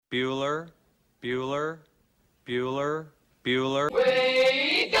Bueller, Bueller, Bueller, Bueller.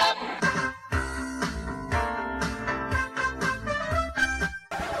 Wake up!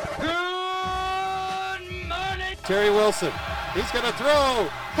 Good morning! Terry Wilson. He's going to throw.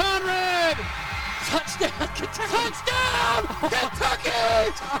 Conrad! Touchdown, Kentucky! Touchdown!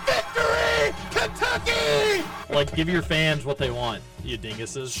 Kentucky! Victory! Kentucky! Like, give your fans what they want, you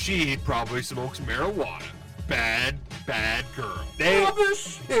dinguses. She probably smokes marijuana. Bad girl.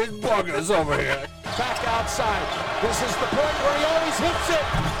 Rubbish is buggers over here. Back outside. This is the point where he always hits it.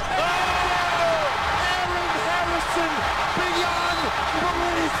 Oh! Aaron Harrison beyond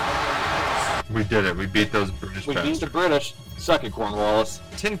belief. We did it. We beat those British We beat bastards. the British. Suck it, Cornwallis.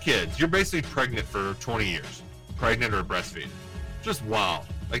 10 kids. You're basically pregnant for 20 years. Pregnant or breastfeeding. Just wild.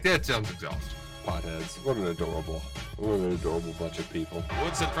 Like, that sounds exhausting. Potheads. What an adorable bunch of people.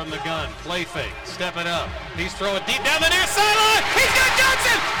 Woodson from the gun, play fake, stepping up. He's throwing deep down the near sideline. He's got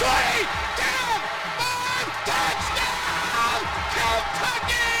Johnson. 20 down, 5 touchdown,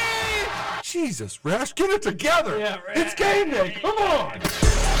 Kentucky! Jesus, Rash, get it together. Yeah, Rash. It's game day. Come on.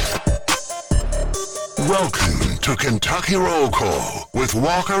 Welcome to Kentucky Roll Call with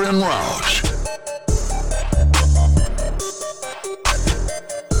Walker and Roush.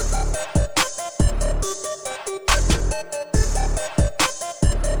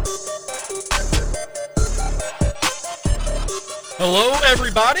 Hello,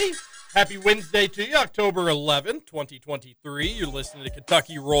 everybody. Happy Wednesday to you, October 11th, 2023. You're listening to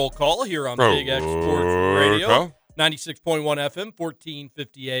Kentucky Roll Call here on Big X Sports Radio. 96.1 FM,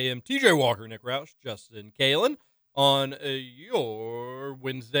 1450 AM. TJ Walker, Nick Roush, Justin Kalen on your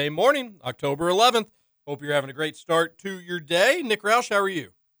Wednesday morning, October 11th. Hope you're having a great start to your day. Nick Roush, how are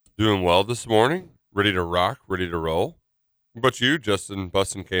you? Doing well this morning. Ready to rock, ready to roll. What about you, Justin,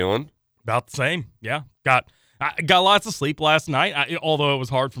 Bustin' Kalen? About the same, yeah. I got lots of sleep last night, although it was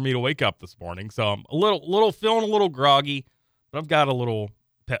hard for me to wake up this morning. So I'm feeling a little groggy, but I've got a little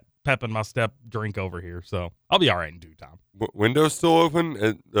pep in my step drink over here, so I'll be all right in due time. Windows still open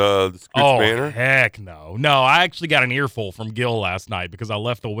at the Scoots Manor? Heck no. No, I actually got an earful from Gil last night because I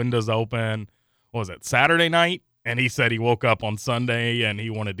left the windows open, what was it, Saturday night? And he said he woke up on Sunday and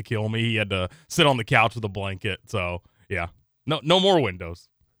he wanted to kill me. He had to sit on the couch with a blanket. So, yeah, no more windows.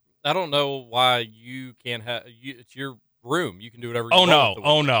 I don't know why you can't have it's your room. You can do whatever you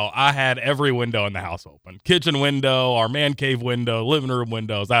want. No. I had every window in the house open. Kitchen window, our man cave window, living room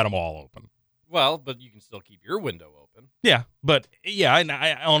windows, I had them all open. Well, but you can still keep your window open. Yeah, but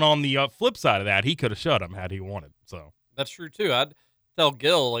yeah, on the flip side of that, he could have shut them had he wanted. So that's true too. I'd tell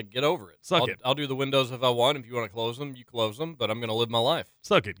Gil, like, get over it. Suck it. I'll do the windows if I want. If you want to close them, you close them. But I'm going to live my life.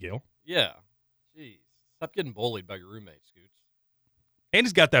 Suck it, Gil. Yeah. Jeez. Stop getting bullied by your roommate, Scoots. And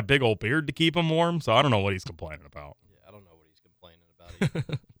he's got that big old beard to keep him warm, so I don't know what he's complaining about. Yeah, I don't know what he's complaining about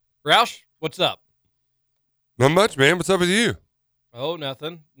either. Roush, what's up? Not much, man. What's up with you? Oh,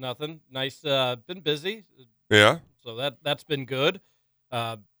 nothing. Nice. Been busy. Yeah. So that's been good.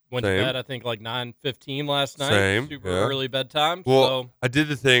 Went Same. to bed, I think, like 9:15 last night. Same. Super Yeah. early bedtime. Well, So I did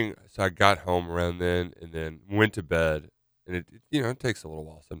the thing, so I got home around then and then went to bed, and it takes a little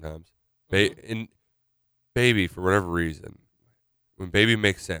while sometimes. And baby, for whatever reason, when baby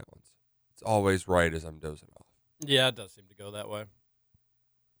makes sounds, it's always right as I'm dozing off. yeah, it does seem to go that way.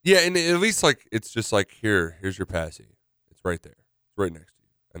 Yeah, and at least, like, it's just like, here's your passy. It's right there. It's right next to you.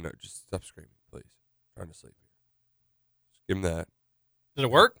 I know, just stop screaming, please. I'm trying to sleep here. Just give him that. Did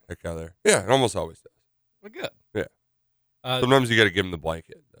it work? Heck out of there. Yeah, it almost always does. Well, good. Yeah. Sometimes you got to give him the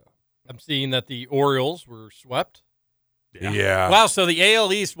blanket, though. I'm seeing that the Orioles were swept. Yeah. Wow, so the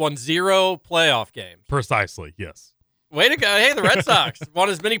AL East won 0 playoff games. Precisely, yes. Way to go. Hey, the Red Sox won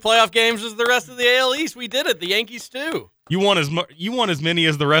as many playoff games as the rest of the AL East. We did it. The Yankees, too. You won as many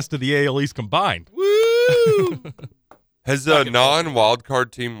as the rest of the AL East combined. Woo! Has a non-wild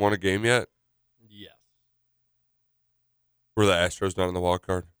card team won a game yet? Yes. Were the Astros not in the wild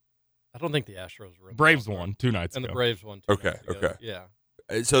card? I don't think the Astros were in the Braves wild card. won 2 nights and ago. the Braves won 2 nights ago. Okay.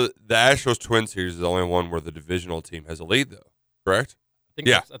 Yeah. So the Astros Twin Series is the only one where the divisional team has a lead, though, correct?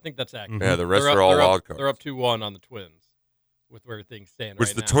 I think that's accurate. Yeah, the rest are all wild cards. They're up 2-1 on the Twins with where things stand Which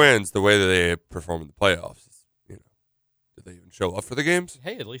right the now. Twins, the way that they perform in the playoffs, did they even show up for the games?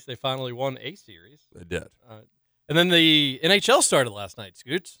 Hey, at least they finally won a series. They did. And then the NHL started last night,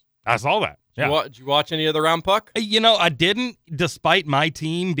 Scoots. I saw that. Yeah. Did you watch any of the round puck? I didn't, despite my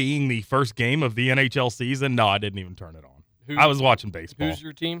team being the first game of the NHL season. No, I didn't even turn it on. I was watching baseball. Who's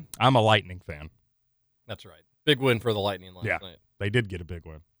your team? I'm a Lightning fan. That's right. Big win for the Lightning last night. They did get a big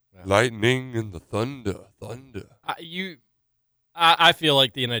win. Yeah. Lightning and the thunder. I feel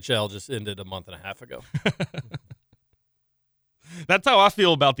like the NHL just ended a month and a half ago. That's how I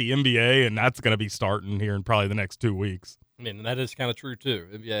feel about the NBA, and that's going to be starting here in probably the next 2 weeks. I mean, that is kind of true too.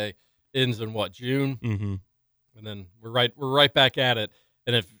 NBA ends in what, June? Mm-hmm. And then we're right back at it.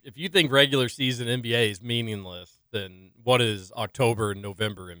 And if you think regular season NBA is meaningless, then what is October and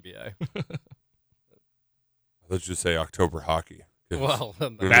November NBA? Let's just say October hockey. Well,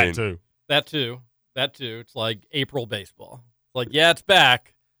 That too. It's like April baseball. It's like, yeah, it's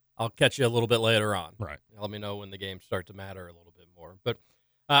back. I'll catch you a little bit later on. Right. Let me know when the games start to matter a little bit more. But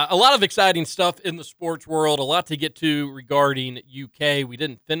a lot of exciting stuff in the sports world, a lot to get to regarding UK. We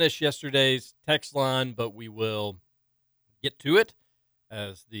didn't finish yesterday's text line, but we will get to it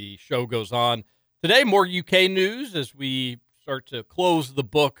as the show goes on. Today, more UK news as we start to close the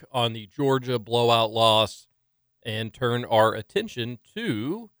book on the Georgia blowout loss and turn our attention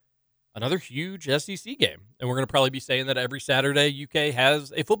to another huge SEC game. And we're going to probably be saying that every Saturday UK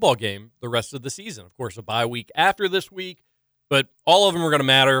has a football game the rest of the season. Of course, a bye week after this week, but all of them are going to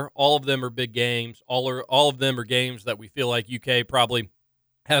matter. All of them are big games. All of them are games that we feel like UK probably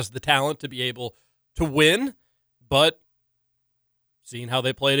has the talent to be able to win. But seeing how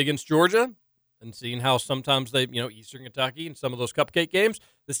they played against Georgia and seeing how sometimes they, Eastern Kentucky and some of those cupcake games,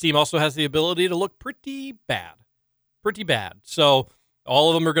 this team also has the ability to look pretty bad. So all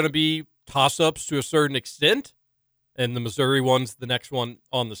of them are going to be toss-ups to a certain extent, and the Missouri one's the next one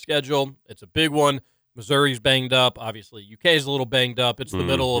on the schedule. It's a big one. Missouri's banged up. Obviously, UK's a little banged up. It's the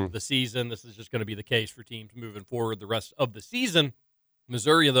middle of the season. This is just going to be the case for teams moving forward the rest of the season.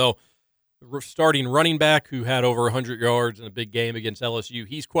 Missouri, though, starting running back who had over 100 yards in a big game against LSU,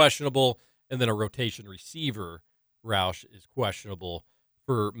 he's questionable, and then a rotation receiver, Roush, is questionable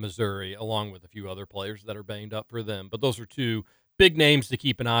for Missouri, along with a few other players that are banged up for them. But those are two big names to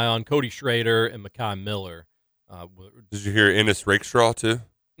keep an eye on, Cody Schrader and Mekhi Miller. Did you hear Ennis Rakestraw, too?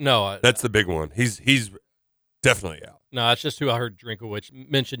 No. That's the big one. He's definitely out. No, that's just who I heard Drinkowicz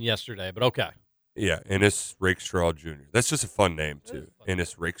mention yesterday, but okay. Yeah, Ennis Rakestraw Jr. That's just a fun name, too.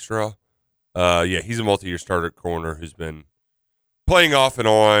 Ennis Rakestraw. Yeah, he's a multi-year starter at corner who's been playing off and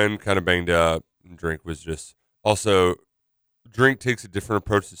on, kind of banged up. And Drink was just also – Drink takes a different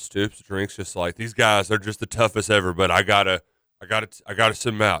approach to Stoops. Drink's just like, these guys are just the toughest ever, but I gotta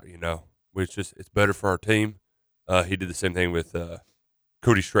send them out, which is it's better for our team. He did the same thing with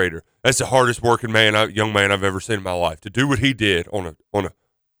Cody Schrader. That's the hardest working young man I've ever seen in my life. To do what he did on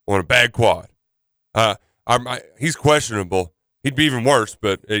a bad quad. He's questionable. He'd be even worse,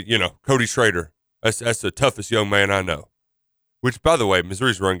 but Cody Schrader. That's the toughest young man I know. Which, by the way,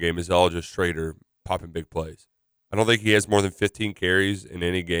 Missouri's run game is all just Schrader popping big plays. I don't think he has more than 15 carries in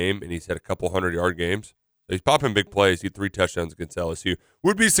any game, and he's had a couple 100-yard games. So he's popping big plays. He had 3 touchdowns against LSU.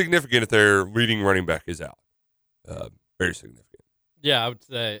 Would be significant if their leading running back is out. Very significant. Yeah,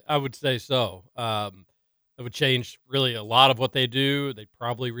 I would say so. It would change really a lot of what they do. They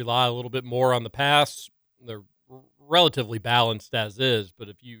probably rely a little bit more on the pass. They're relatively balanced as is, but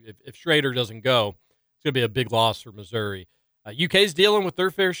if Schrader doesn't go, it's going to be a big loss for Missouri. UK's dealing with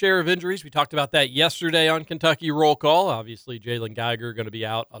their fair share of injuries. We talked about that yesterday on Kentucky Roll Call. Obviously, Jalen Geiger going to be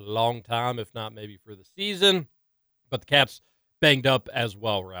out a long time, if not maybe for the season. But the Cats banged up as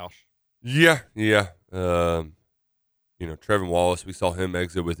well, Roush. Yeah. Trevin Wallace, we saw him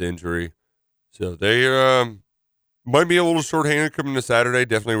exit with injury. So they might be a little shorthanded coming to Saturday.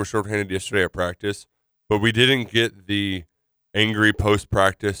 Definitely were shorthanded yesterday at practice. But we didn't get the angry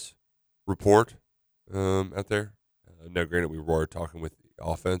post-practice report out there. No, granted, we were talking with the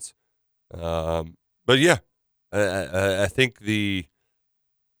offense. But, yeah, I think I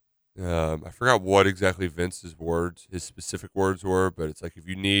forgot what exactly Vince's his specific words were, but it's like if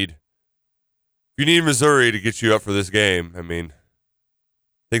you need Missouri to get you up for this game, I mean,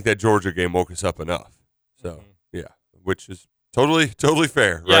 I think that Georgia game woke us up enough. So, yeah, which is totally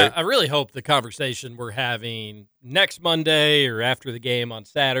fair, yeah, right? I really hope the conversation we're having next Monday or after the game on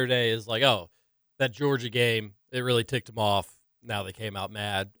Saturday is like, oh, that Georgia game, it really ticked them off. Now they came out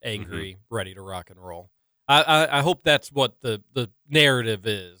mad, angry, ready to rock and roll. I hope that's what the narrative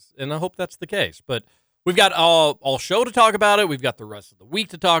is, and I hope that's the case. But we've got all show to talk about it. We've got the rest of the week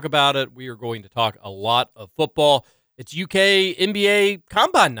to talk about it. We are going to talk a lot of football. It's UK NBA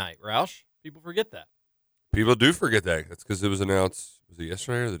Combine Night, Roush. People forget that. People do forget that. That's because it was announced, was it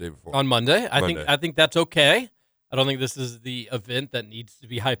yesterday or the day before? On Monday. I think that's okay. I don't think this is the event that needs to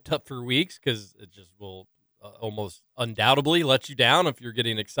be hyped up for weeks because it just will almost undoubtedly let you down if you're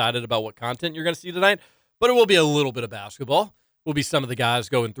getting excited about what content you're going to see tonight. But it will be a little bit of basketball. Will be some of the guys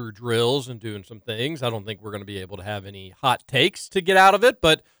going through drills and doing some things. I don't think we're going to be able to have any hot takes to get out of it,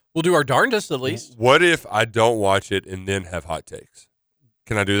 but we'll do our darndest at least. What if I don't watch it and then have hot takes?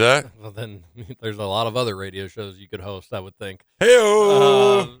 Can I do that? Well, then there's a lot of other radio shows you could host, I would think.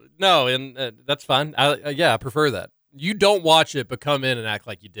 Hey-o! No, and that's fine. I prefer that. You don't watch it, but come in and act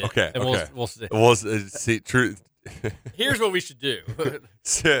like you did. Okay. And okay. we'll see. We'll see. True. Here's what we should do.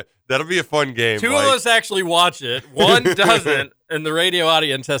 That'll be a fun game. Two of us actually watch it. One doesn't, and the radio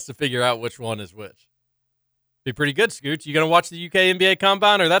audience has to figure out which one is which. Be pretty good, Scooch. You gonna watch the UK NBA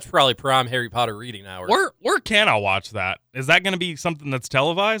Combine, or that's probably prime Harry Potter reading hours? Where can I watch that? Is that going to be something that's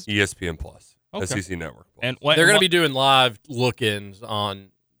televised? ESPN Plus, Okay. SEC Network Plus. And They're going to be doing live look-ins on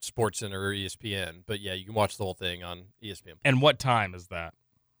SportsCenter or ESPN, but yeah, you can watch the whole thing on ESPN. And what time is that?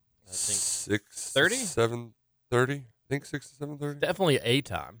 I think 6:30, 7:30. I think 6 to 7:30. definitely a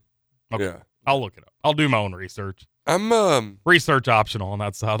time. Okay. Yeah, I'll look it up. I'll do my own research. I'm. Research optional on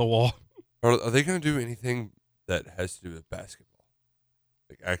that side of the wall. Are they going to do anything that has to do with basketball,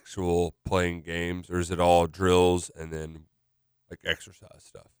 like actual playing games, or is it all drills and then like exercise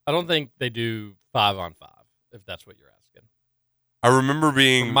stuff? I don't think they do 5-on-5, if that's what you're asking. I remember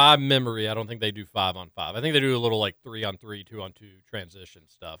being From my memory, I don't think they do 5-on-5. I think they do a little like 3-on-3, 2-on-2 transition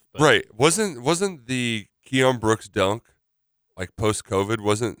stuff. But right. Wasn't the Keon Brooks dunk like post COVID?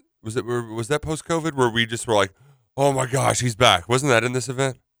 Was that post COVID where we just were like, oh my gosh, he's back? Wasn't that in this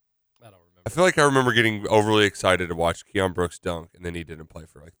event? I don't remember. I feel like I remember getting overly excited to watch Keon Brooks dunk, and then he didn't play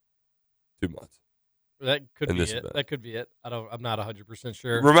for like 2 months. That could in be this it. event. That could be it. I'm not 100%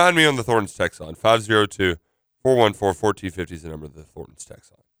 sure. Remind me on the Thorntons text line. 502-414-1450 is the number of the Thorntons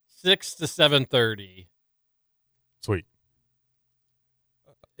text line. 6 to 7:30. Sweet.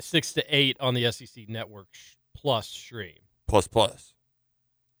 6 to 8 on the SEC Network Plus stream. Plus.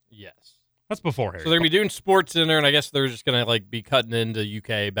 Yes. That's before Harry. So they're going to be doing SportsCenter, and I guess they're just going to like be cutting into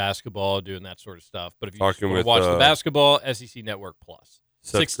UK basketball, doing that sort of stuff. But if you just Talking want to with, watch the basketball, SEC Network Plus.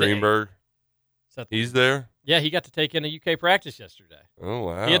 Seth 6 to 8. Greenberg. Seth- He's there. Yeah, he got to take in a UK practice yesterday. Oh,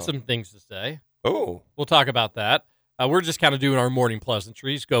 wow. He had some things to say. Oh. We'll talk about that. We're just kind of doing our morning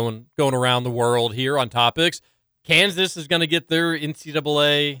pleasantries, going around the world here on topics. Kansas is going to get their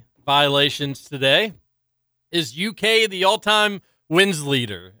NCAA violations today. Is UK the all-time wins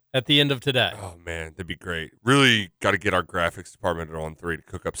leader at the end of today? Oh, man, that'd be great. Really got to get our graphics department at On 3 to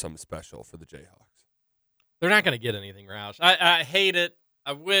cook up something special for the Jayhawks. They're not going to get anything, Roush. I hate it.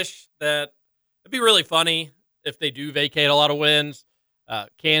 I wish that it'd be really funny if they do vacate a lot of wins.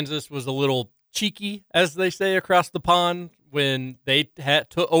 Kansas was a little cheeky, as they say, across the pond when they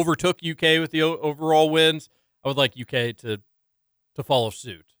overtook UK with the overall wins. I would like UK to follow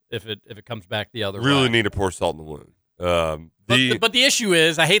suit if it comes back the other way. Really need to pour salt in the wound. But the issue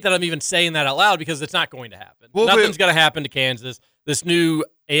is, I hate that I'm even saying that out loud because it's not going to happen. Well, Nothing's going to happen to Kansas. This new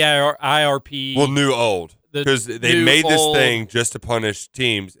IRP. Well, new old. Because they new made this old- thing just to punish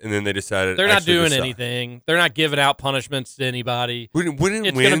teams, and then they decided They're not actually doing to suck. anything. They're not giving out punishments to anybody. Wouldn't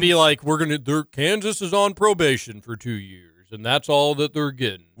It's going to be like Kansas is on probation for 2 years, and that's all that they're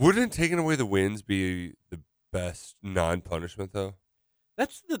getting. Wouldn't taking away the wins be the best non-punishment though?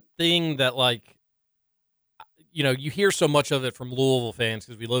 That's the thing that, like, you hear so much of it from Louisville fans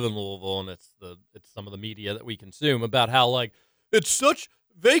because we live in Louisville, and it's some of the media that we consume about how, like, it's such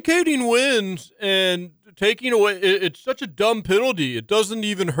vacating wins and taking away. It's such a dumb penalty. It doesn't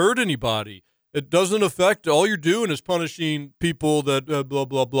even hurt anybody. It doesn't affect. All you're doing is punishing people that blah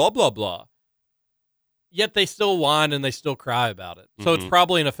blah blah blah blah. Yet they still whine and they still cry about it. So it's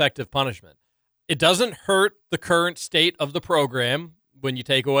probably an effective punishment. It doesn't hurt the current state of the program when you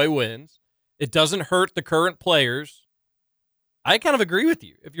take away wins. It doesn't hurt the current players. I kind of agree with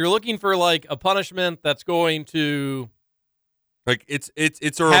you. If you're looking for like a punishment that's going to like it's a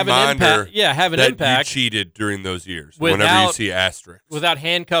have an reminder impact, have an that impact you cheated during those years. Without- whenever you see asterisks, without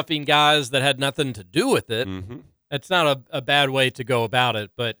handcuffing guys that had nothing to do with it. It's not a bad way to go about it,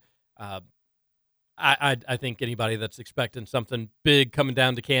 but I think anybody that's expecting something big coming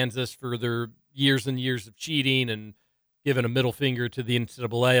down to Kansas for their years and years of cheating and giving a middle finger to the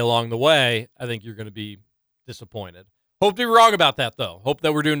NCAA along the way, I think you're going to be disappointed. Hope to be wrong about that, though. Hope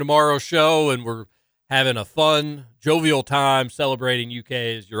that we're doing tomorrow's show and we're having a fun, jovial time celebrating UK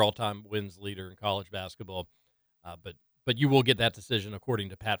as your all-time wins leader in college basketball. But you will get that decision according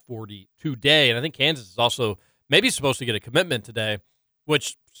to Pat Forty today. And I think Kansas is also maybe supposed to get a commitment today,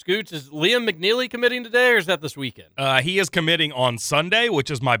 which, Scoots, is Liam McNeely committing today or is that this weekend? He is committing on Sunday, which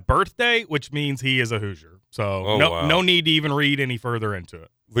is my birthday, which means he is a Hoosier. So no need to even read any further into it.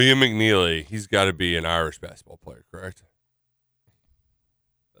 Liam McNeely, he's got to be an Irish basketball player, correct?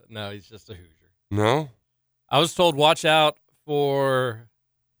 No, he's just a Hoosier. No? I was told watch out for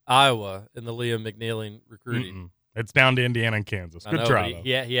Iowa in the Liam McNeely recruiting. Mm-mm. It's down to Indiana and Kansas. I Good know, try, but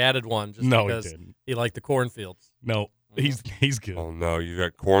though. he added one just No, he because didn't. he liked the cornfields. No. He's good. Oh no, you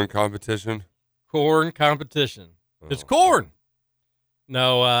got corn competition. Corn competition. It's Oh. corn.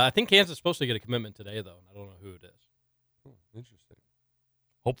 No, I think Kansas is supposed to get a commitment today, though. I don't know who it is. Oh, interesting.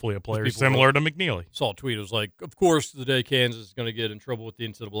 Hopefully, a player people similar to McNeely. Saw a tweet. It was like, of course, the day Kansas is going to get in trouble with the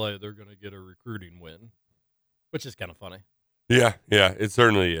NCAA, they're going to get a recruiting win, which is kind of funny. Yeah, it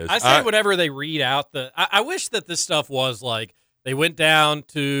certainly is. I say whenever they read out I wish that this stuff was like they went down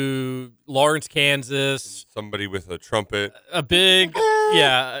to Lawrence, Kansas, Somebody with a trumpet. a big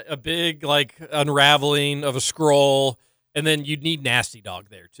like unraveling of a scroll, and then you'd need Nasty Dog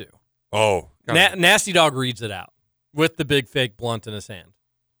there too. Oh, God. Nasty Dog reads it out with the big fake blunt in his hand.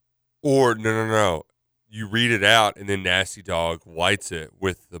 Or no. You read it out, and then Nasty Dog lights it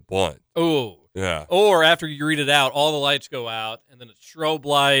with the blunt. Oh. Yeah. Or after you read it out, all the lights go out, and then it's strobe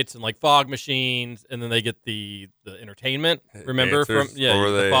lights and like fog machines, and then they get the entertainment. Remember Dancers,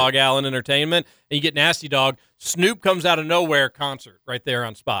 the Fog Allen Entertainment, and you get Nasty Dog. Snoop comes out of nowhere, concert right there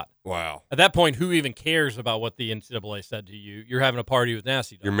on spot. Wow. At that point, who even cares about what the NCAA said to you? You're having a party with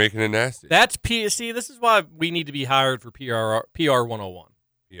Nasty Dog. You're making it nasty. That's See, this is why we need to be hired for PR 101.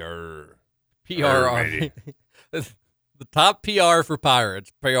 PR. The top PR for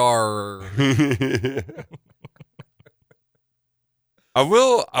Pirates. PR. I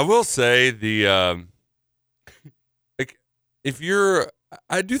will say the like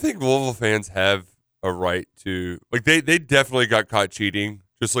I do think Louisville fans have a right to like they definitely got caught cheating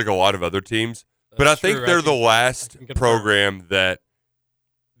just like a lot of other teams. But I think they're the last program that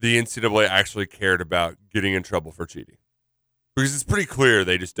the NCAA actually cared about getting in trouble for cheating. Because it's pretty clear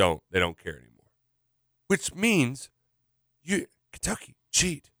they don't care anymore. Which means Kentucky,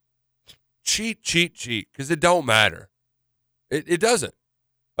 cheat, because it don't matter. It doesn't.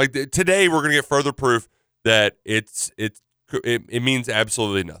 Like today, we're gonna get further proof that it means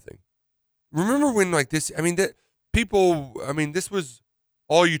absolutely nothing. Remember when like this? I mean this was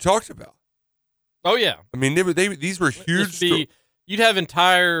all you talked about. Oh yeah. I mean these were huge. You'd have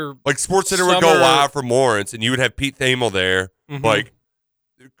entire like SportsCenter would go live from Lawrence, and you would have Pete Thamel there, like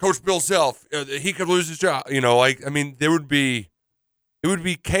Coach Bill Self. He could lose his job. It would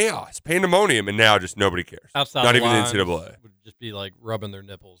be chaos, pandemonium, and now just nobody cares. Outside not even the lines NCAA would just be like rubbing their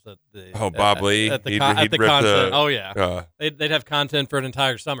nipples at the Bob Lee at the he'd content. rip Oh yeah, they'd have content for an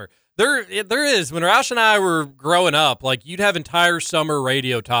entire summer. There is when Roush and I were growing up, like you'd have entire summer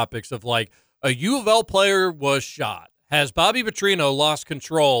radio topics of like a U of L player was shot. Has Bobby Petrino lost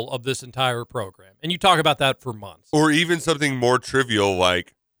control of this entire program? And you talk about that for months. Or even something more trivial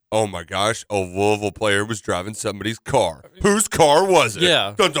like, oh my gosh, a Louisville player was driving somebody's car. Whose car was it?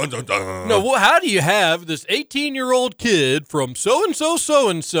 Yeah. Dun, dun, dun, dun. No, how do you have this 18-year-old kid from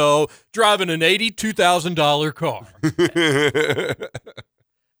so-and-so driving an $82,000 car?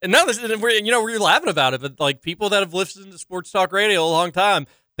 And now we're laughing about it, but like people that have listened to sports talk radio a long time,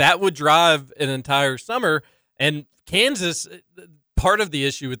 that would drive an entire summer. And Kansas, part of the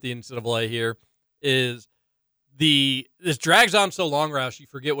issue with the NCAA here is this drags on so long, Roush, you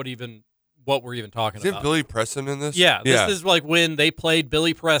forget what we're even talking about. Is Billy Preston in this? Yeah, this is like when they played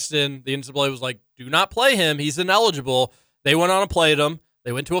Billy Preston, the NCAA was like, do not play him. He's ineligible. They went on and played him.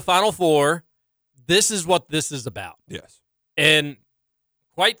 They went to a Final Four. This is what this is about. Yes. And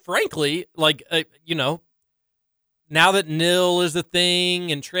quite frankly, like, now that nil is a thing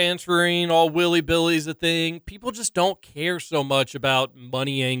and transferring all willy-billy's a thing, people just don't care so much about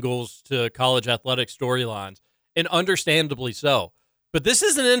money angles to college athletic storylines, and understandably so. But this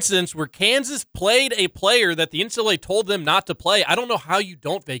is an instance where Kansas played a player that the NCAA told them not to play. I don't know how you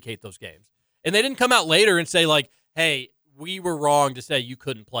don't vacate those games. And they didn't come out later and say, like, hey, we were wrong to say you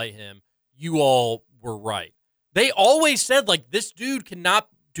couldn't play him. You all were right. They always said, like, this dude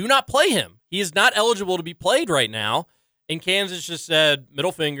do not play him. He is not eligible to be played right now. And Kansas just said,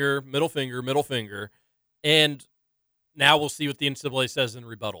 middle finger, middle finger, middle finger. And now we'll see what the NCAA says in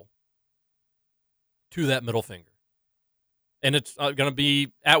rebuttal to that middle finger. And it's going to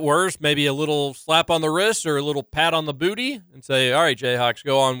be, at worst, maybe a little slap on the wrist or a little pat on the booty and say, all right, Jayhawks,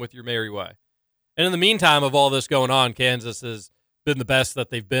 go on with your merry way. And in the meantime of all this going on, Kansas has been the best that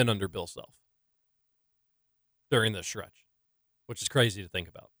they've been under Bill Self during this stretch, which is crazy to think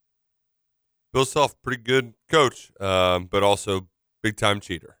about. Bill Self, pretty good coach, but also big-time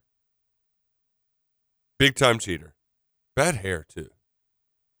cheater. Big-time cheater. Bad hair, too.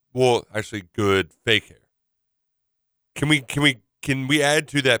 Well, actually, good fake hair. Can we add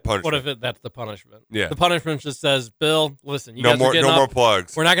to that punishment? What if that's the punishment? Yeah. The punishment just says, Bill, listen, you no guys are getting no up. more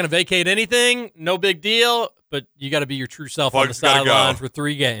plugs. We're not going to vacate anything. No big deal. But you got to be your true self on the Plugs gotta sideline go. for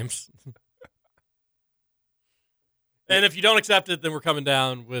 3 games. And if you don't accept it, then we're coming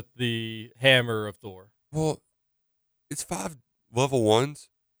down with the hammer of Thor. Well, it's 5 level 1s.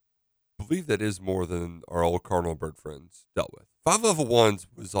 I believe that is more than our old Cardinal Bird friends dealt with. 5 level 1s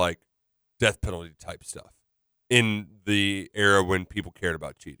was like death penalty type stuff in the era when people cared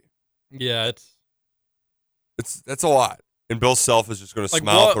about cheating. Yeah, That's a lot. And Bill Self is just going to Like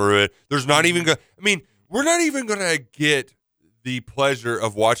smile what- through it. There's not even going. I mean, we're not even going to get the pleasure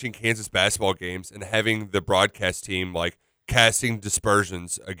of watching Kansas basketball games and having the broadcast team like casting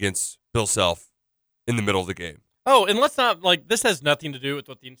dispersions against Bill Self in the middle of the game. Oh, and let's not, like, this has nothing to do with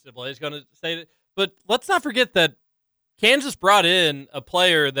what the NCAA is going to say, but let's not forget that Kansas brought in a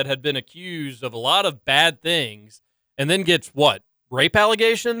player that had been accused of a lot of bad things and then gets what? Rape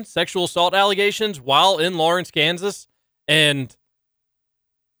allegations, sexual assault allegations while in Lawrence, Kansas, and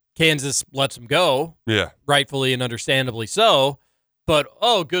Kansas lets him go, Yeah. rightfully and understandably so. But,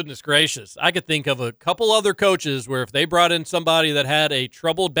 oh, goodness gracious, I could think of a couple other coaches where if they brought in somebody that had a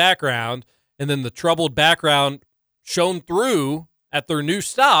troubled background and then the troubled background shone through at their new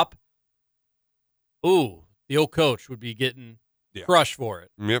stop, ooh, the old coach would be getting crushed for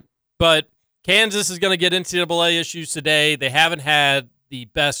it. Yep. But Kansas is going to get NCAA issues today. They haven't had the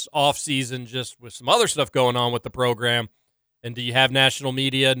best offseason just with some other stuff going on with the program. And do you have national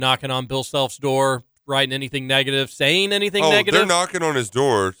media knocking on Bill Self's door, writing anything negative, saying anything negative? They're knocking on his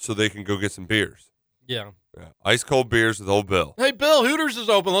door so they can go get some beers. Yeah. Ice cold beers with old Bill. Hey, Bill, Hooters is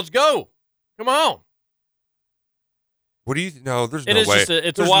open. Let's go. Come on. What do you? No, there's It no is way. just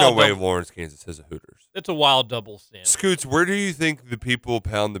it's there's a wild no way double. Lawrence, Kansas has a Hooters. It's a wild double standard. Scoots, where do you think the people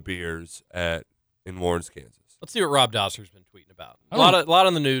pound the beers at in Lawrence, Kansas? Let's see what Rob Dosser's been tweeting about. A I lot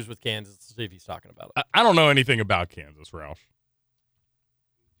on the news with Kansas. Let's see if he's talking about it. I don't know anything about Kansas, Roush.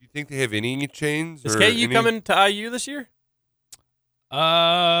 Do you think they have any chains? Is or KU any- coming to IU this year?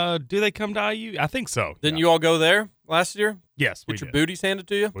 Do they come to IU? I think so. Didn't yeah. you all go there last year? Yes, we Get your did. booties handed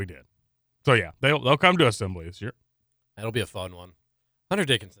to you? We did. So yeah, they'll come to Assembly this year. That'll be a fun one. Hunter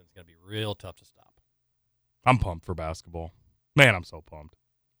Dickinson's going to be real tough to stop. I'm pumped for basketball. Man, I'm so pumped.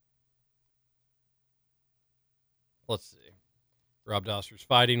 Let's see. Rob Dosser's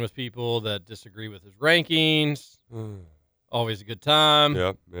fighting with people that disagree with his rankings. Always a good time.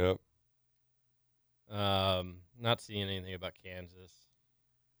 Yep. Not seeing anything about Kansas.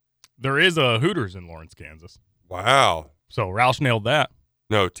 There is a Hooters in Lawrence, Kansas. Wow. So Roush nailed that.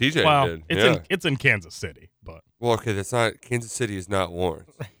 No, TJ well, did. it's in Kansas City, but Well, okay, that's not Kansas City is not Lawrence.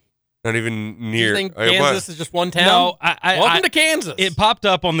 Not even near. You think Hey, Kansas is just one town? no, Welcome to Kansas. It popped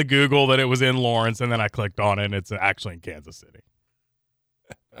up on the Google that it was in Lawrence, and then I clicked on it, and it's actually in Kansas City.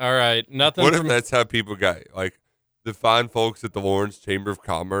 All right, nothing. What if from, that's how people got like the fine folks at the Lawrence Chamber of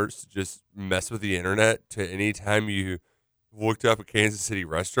Commerce just mess with the internet to any time you looked up a Kansas City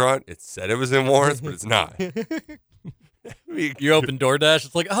restaurant, it said it was in Lawrence, but it's not. You open DoorDash,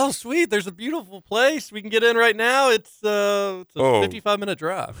 it's like, oh, sweet, there's a beautiful place. We can get in right now. It's a 55-minute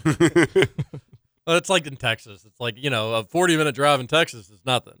drive. Well, it's like in Texas. It's like, a 40-minute drive in Texas is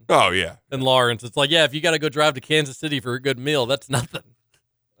nothing. Oh yeah. In Lawrence, it's like, yeah, if you got to go drive to Kansas City for a good meal, that's nothing.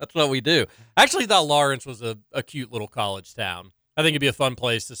 That's what we do. I actually thought Lawrence was a cute little college town. I think it'd be a fun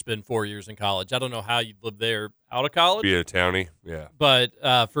place to spend 4 years in college. I don't know how you'd live there out of college. Be a townie. Yeah. But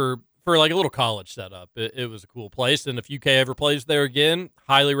for like a little college setup, it was a cool place. And if UK ever plays there again,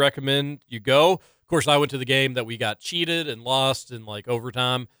 highly recommend you go. Of course, I went to the game that we got cheated and lost in like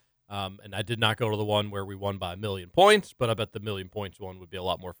overtime. And I did not go to the one where we won by 1,000,000 points, but I bet the 1,000,000 points one would be a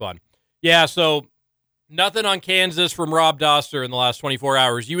lot more fun. Yeah, so nothing on Kansas from Rob Dosser in the last 24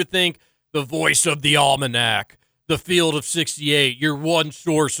 hours. You would think the voice of the almanac, the field of 68, your one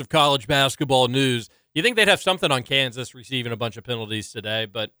source of college basketball news. You think they'd have something on Kansas receiving a bunch of penalties today,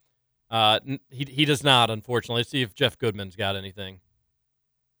 but he does not, unfortunately. Let's see if Jeff Goodman's got anything.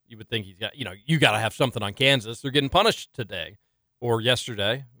 You would think he's got, you got to have something on Kansas. They're getting punished today or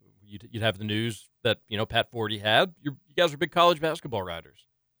yesterday. You'd have the news that, Pat Forty had. You guys are big college basketball writers.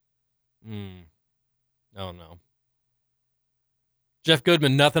 Oh, no. Jeff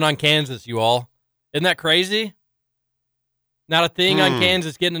Goodman, nothing on Kansas, you all. Isn't that crazy? Not a thing on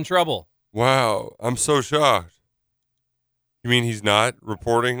Kansas getting in trouble. Wow, I'm so shocked. You mean he's not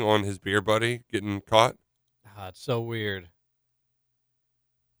reporting on his beer buddy getting caught? It's so weird.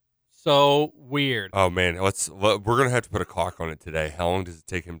 So weird. Oh man, we're gonna have to put a clock on it today. How long does it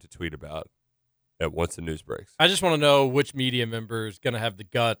take him to tweet about it once the news breaks? I just want to know which media member is going to have the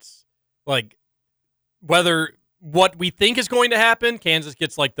guts, like whether what we think is going to happen, Kansas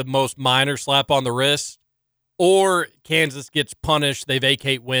gets like the most minor slap on the wrist, or Kansas gets punished, they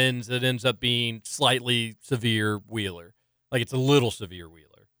vacate wins, it ends up being slightly severe Wheeler. Like it's a little severe Wheeler.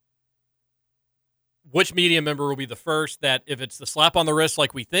 Which media member will be the first that, if it's the slap on the wrist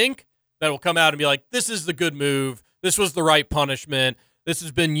like we think, that will come out and be like, this is the good move. this was the right punishment. This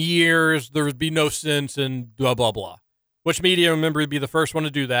has been years. There would be no sense in blah, blah, blah. Which media member would be the first one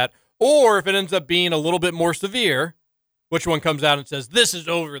to do that? Or if it ends up being a little bit more severe, which one comes out and says, this is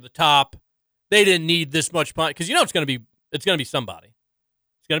over the top. They didn't need this much punishment. Because it's going to be somebody.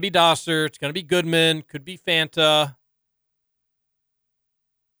 It's going to be Dosser. It's going to be Goodman. Could be Fanta.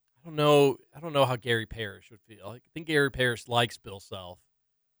 I don't know how Gary Parrish would feel. I think Gary Parrish likes Bill Self,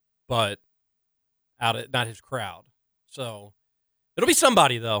 but not his crowd. So it'll be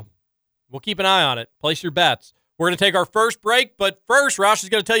somebody, though. We'll keep an eye on it. Place your bets. We're going to take our first break, but first, Roush is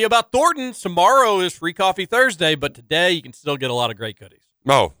going to tell you about Thornton's. Tomorrow is Free Coffee Thursday, but today you can still get a lot of great goodies.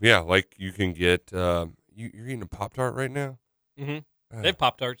 Oh, yeah, like you can get you're eating a Pop-Tart right now? Mm-hmm. They have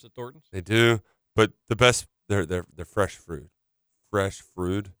Pop-Tarts at Thornton's. They do, but the best, they're fresh fruit. Fresh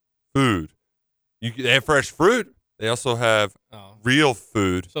fruit. Food. They have fresh fruit. They also have real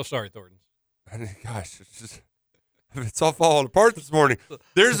food. So sorry, Thornton's. Gosh, it's all falling apart this morning.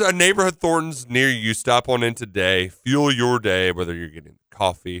 There's a neighborhood Thornton's near you. Stop on in today. Fuel your day, whether you're getting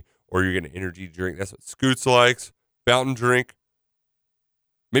coffee or you're getting an energy drink. That's what Scoots likes. Fountain drink.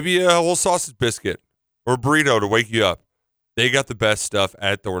 Maybe a little sausage biscuit or a burrito to wake you up. They got the best stuff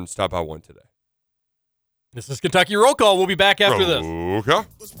at Thornton's. Stop by one today. This is Kentucky Roll Call. We'll be back after this. Okay. I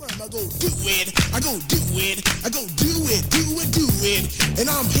go do it. And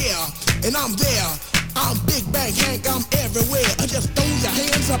I'm here, and I'm there. I'm Big Bang Hank, I'm everywhere. Just throw your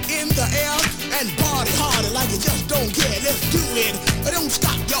hands up in the air and party harder like you just don't care. Let's do it. Don't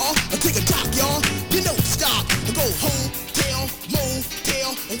stop, y'all. Take a top, y'all. You don't stop. Go home, tell,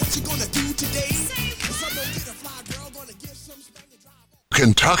 motel. And what you gonna do today?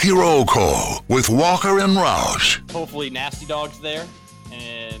 Kentucky Roll Call with Walker and Roush. Hopefully Nasty Dog's there.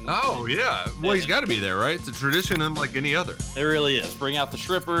 And oh, yeah. Well, he's got to be there, right? It's a tradition unlike any other. It really is. Bring out the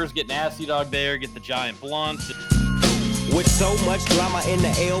strippers, get Nasty Dog there, get the giant blunts. With so much drama in the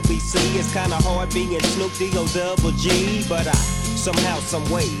LBC, it's kind of hard being Snoop D-O-double-G. But I somehow, some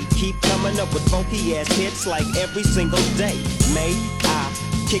way, keep coming up with funky-ass hits like every single day. May I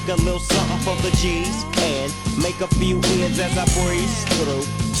kick a little something for the G's and make a few ends as I breeze through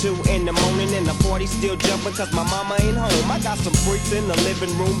 2 in the morning and the party still jumping cause my mama ain't home. I got some freaks in the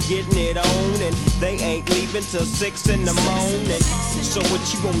living room getting it on and they ain't leaving till 6 in the morning. So what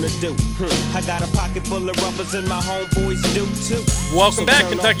you wanna do? I got a pocket full of rubbers and my homeboys do too. Welcome back,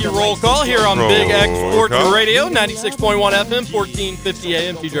 Kentucky Roll Call here on Big X Sports Radio, 96.1 FM, 1450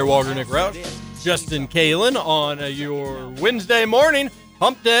 AM. TJ Walker, Nick Roush, Justin Kalen on your Wednesday morning.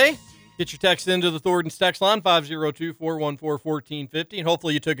 Hump Day. Get your text into the Thornton's text line, 502-414-1450. And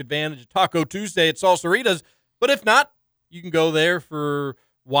hopefully you took advantage of Taco Tuesday at Salsaritas. But if not, you can go there for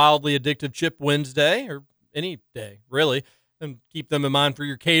Wildly Addictive Chip Wednesday, or any day, really. And keep them in mind for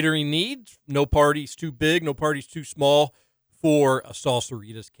your catering needs. No party's too big, no party's too small for a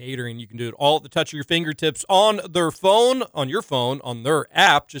Salsaritas catering. You can do it all at the touch of your fingertips on their phone, on your phone, on their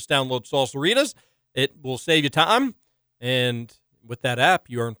app. Just download Salsaritas. It will save you time. And with that app,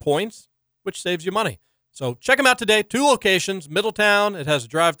 you earn points, which saves you money. So check them out today. 2 locations, Middletown. It has a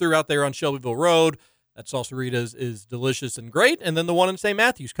drive-thru out there on Shelbyville Road. That Salsaritas is delicious and great. And then the one in St.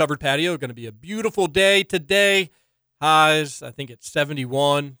 Matthews, covered patio. Going to be a beautiful day today. Highs, I think it's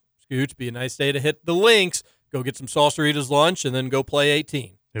 71. Scooch, be a nice day to hit the links. Go get some Salsaritas lunch and then go play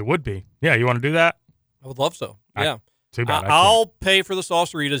 18. It would be. Yeah, you want to do that? I would love so. Yeah. Too bad. I'll pay for the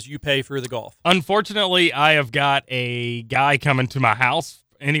Salsaritas. You pay for the golf. Unfortunately, I have got a guy coming to my house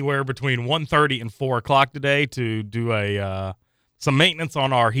anywhere between 1:30 and 4 o'clock today to do some maintenance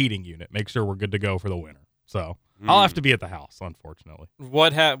on our heating unit. Make sure we're good to go for the winter. So I'll have to be at the house, unfortunately.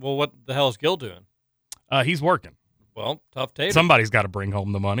 What the hell is Gil doing? He's working. Well, tough tater. Somebody's got to bring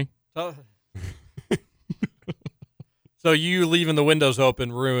home the money. So you leaving the windows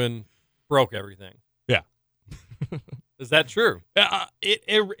open broke everything. Yeah. Is that true?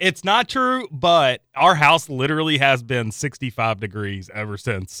 It's not true, but our house literally has been 65 degrees ever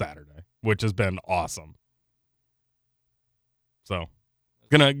since Saturday, which has been awesome. So,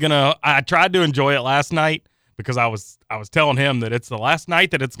 I tried to enjoy it last night because I was telling him that it's the last night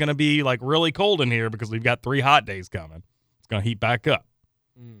that it's gonna be like really cold in here because we've got 3 hot days coming. It's gonna heat back up.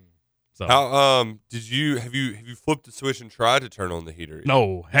 So how have you flipped the switch and tried to turn on the heater?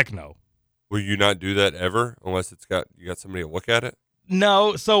 No, heck no. Will you not do that ever unless you got somebody to look at it?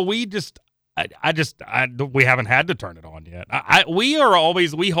 No, so we haven't had to turn it on yet.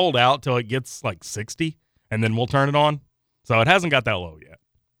 We hold out till it gets like 60 and then we'll turn it on. So it hasn't got that low yet.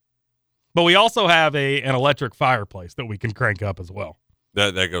 But we also have an electric fireplace that we can crank up as well.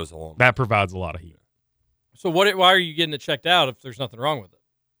 That goes along. That provides a lot of heat. So why are you getting it checked out if there's nothing wrong with it?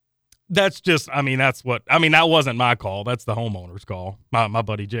 That's just, that wasn't my call. That's the homeowner's call. My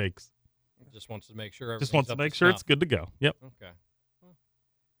buddy Jake's. Just wants to make sure. Just wants to make sure it's good to go. Yep. Okay. Well,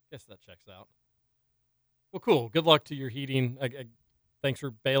 guess that checks out. Well, cool. Good luck to your heating. Thanks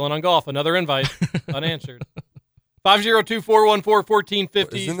for bailing on golf. Another invite unanswered.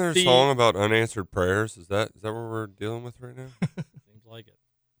 502-414-1450. Isn't there a song about unanswered prayers? Is that what we're dealing with right now? Seems like it.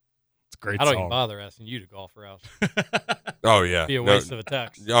 It's a great I don't song. even bother asking you to golf, Roush. Oh, yeah. It'd be a waste of a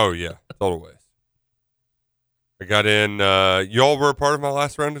text. Oh, yeah. Total waste. I got in. Y'all were a part of my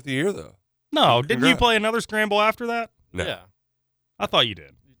last round of the year, though. No, didn't you play another scramble after that? No. Yeah. I thought you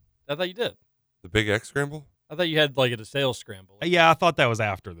did. I thought you did. The Big X scramble? I thought you had like a DeSales scramble. Yeah, I thought that was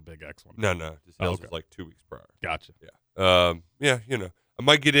after the Big X one. No. DeSales was like 2 weeks prior. Gotcha. Yeah. Yeah, I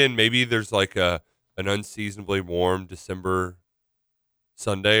might get in. Maybe there's like an unseasonably warm December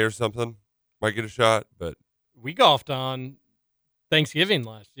Sunday or something. Might get a shot, but We golfed on Thanksgiving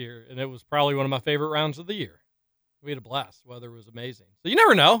last year, and it was probably one of my favorite rounds of the year. We had a blast. Weather was amazing. So you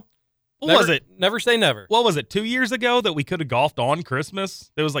never know. What was it? Never say never. What was it, 2 years ago that we could have golfed on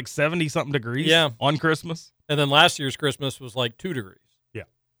Christmas? It was like 70-something degrees on Christmas. And then last year's Christmas was like 2 degrees. Yeah.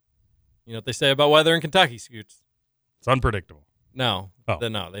 You know what they say about weather in Kentucky, Scoots? It's unpredictable. No. Oh. They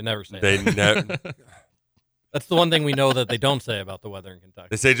never say they that. That's the one thing we know that they don't say about the weather in Kentucky.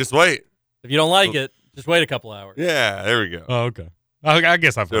 They say just wait. If you don't like it, just wait a couple hours. Yeah, there we go. Oh, okay. I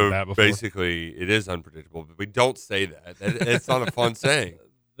guess I've heard So that before. basically, it is unpredictable, but we don't say that. It's not a fun saying.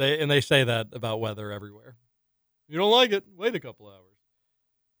 They say that about weather everywhere. If you don't like it, wait a couple hours.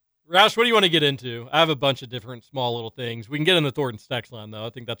 Roush, what do you want to get into? I have a bunch of different small little things. We can get in the Thornton's text line, though. I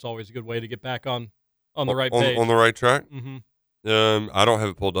think that's always a good way to get back on the right page. On the right track? Mm-hmm. I don't have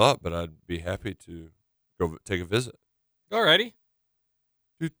it pulled up, but I'd be happy to go take a visit. Alrighty.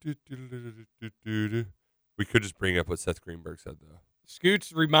 We could just bring up what Seth Greenberg said, though.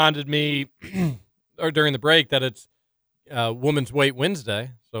 Scoots reminded me or during the break that it's Women's Weight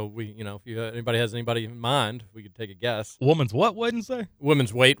Wednesday. So if anybody has anybody in mind, we could take a guess. Woman's what Wednesday?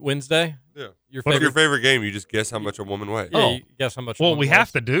 Women's Weight Wednesday. Yeah. What's your favorite game? You just guess how much a woman weighs. Yeah, you guess how much. Well, we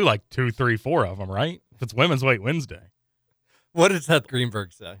have to do like 2, 3, 4 of them, right? If it's Women's Weight Wednesday. What did Seth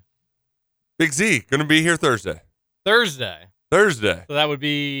Greenberg say? Big Z going to be here Thursday. Thursday. So that would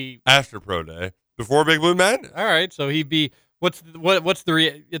be after Pro Day, before Big Blue Madness. All right, so he'd be what's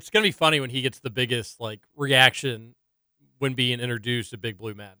the it's gonna be funny when he gets the biggest reaction when being introduced to Big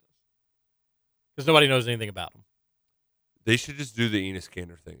Blue Madness because nobody knows anything about him. They should just do the Enos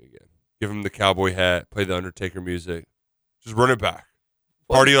Cantor thing again. Give him the cowboy hat, play the Undertaker music, just run it back,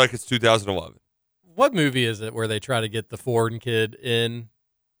 party like it's 2011. What movie is it where they try to get the foreign kid in,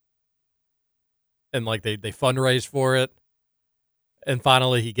 and they fundraise for it? And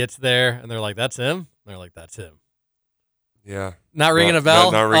finally, he gets there, and they're like, "That's him." And they're like, "That's him." Yeah, not ringing a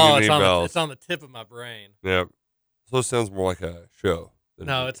bell. Not ringing any bells. It's on the tip of my brain. Yeah, so it sounds more like a show.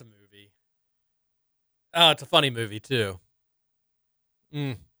 No, it's a movie. Oh, it's a funny movie too.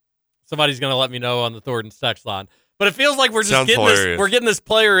 Somebody's gonna let me know on the Thornton's text line, but it feels like we're just getting this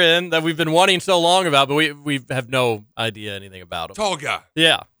player in that we've been wanting so long about, but we have no idea anything about him. Tall guy.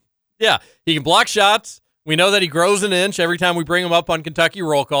 Yeah, he can block shots. We know that he grows an inch every time we bring him up on Kentucky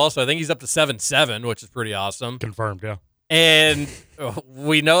Roll Call, so I think he's up to 7'7", which is pretty awesome. Confirmed, yeah. And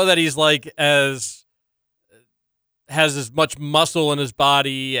we know that he's has as much muscle in his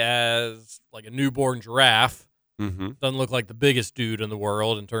body as a newborn giraffe. Mm-hmm. Doesn't look like the biggest dude in the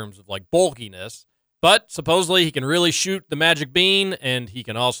world in terms of bulkiness, but supposedly he can really shoot the magic bean, and he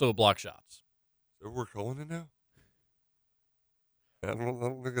can also block shots. So we're calling it now? I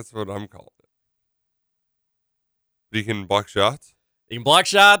don't think that's what I'm calling it. He can block shots? He can block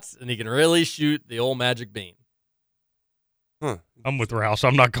shots, and he can really shoot the old magic bean. Huh. I'm with Roush.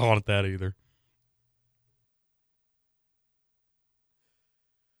 I'm not calling it that either.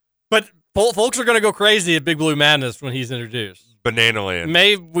 But folks are going to go crazy at Big Blue Madness when he's introduced. Banana Land.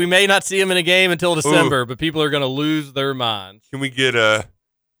 We may not see him in a game until December, but people are going to lose their minds. Can we get a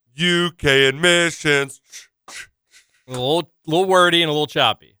UK admissions? A little wordy and a little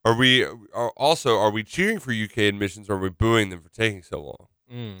choppy. Are we cheering for UK admissions, or are we booing them for taking so long?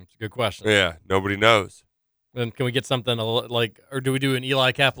 It's a good question. Yeah, nobody knows. Then can we get something or do we do an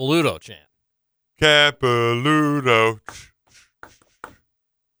Eli Capilouto chant? Capilouto.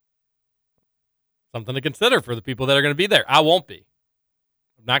 Something to consider for the people that are going to be there. I won't be.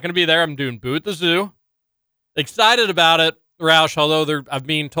 I'm not going to be there. I'm doing Boo at the Zoo. Excited about it, Roush, although I'm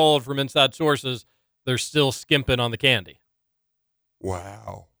being told from inside sources they're still skimping on the candy.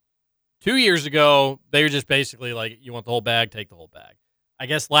 Wow. 2 years ago, they were just basically you want the whole bag, take the whole bag. I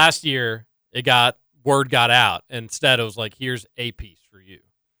guess last year word got out. And instead, it was here's a piece for you.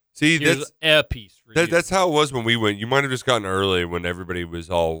 See, Here's a piece for you. that's how it was when we went. You might have just gotten early when everybody was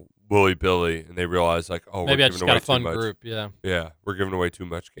all willy billy, and they realized like, oh, Maybe we're I giving just away got a too fun much. group. Yeah. Yeah, we're giving away too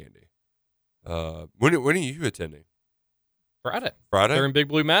much candy. When are you attending? Friday. Friday During Big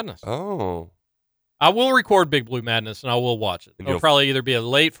Blue Madness. Oh, I will record Big Blue Madness and I will watch it. And It'll you'll- probably either be a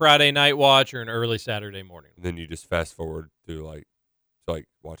late Friday night watch or an early Saturday morning. and then you just fast forward to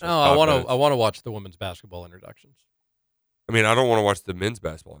watch. No, I want to watch the women's basketball introductions. I mean, I don't want to watch the men's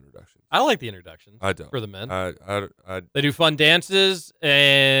basketball introductions. I like the introductions. I don't for the men. I They do fun dances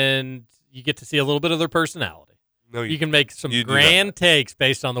and you get to see a little bit of their personality. no. You can make some you do grand takes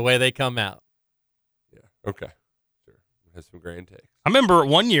based on the way they come out. Yeah. Okay. Sure. Has some grand takes. I remember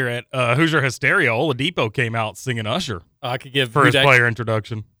one year at Hoosier Hysteria, Oladipo came out singing Usher I could give for his Hudak- player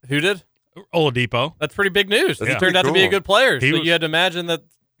introduction. Who did? Oladipo. That's pretty big news. That's He pretty turned out to be a cool. good player. He so was- you had to imagine that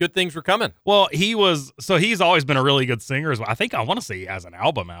good things were coming. Well, he's always been a really good singer as well. I think I want to say he has an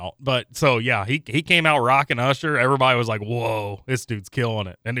album out. But so yeah, he came out rocking Usher. Everybody was like, "Whoa, this dude's killing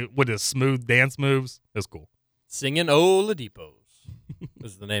it." And with his smooth dance moves, it's cool. Singing Oladipos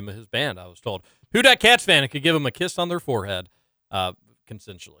is the name of his band, I was told. Who that Cats fan could give him a kiss on their forehead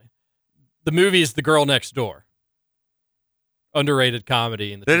consensually. The movie is The Girl Next Door. Underrated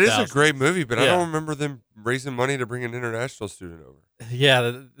comedy in the That 2000s. is a great movie, but I Yeah. don't remember them raising money to bring an international student over.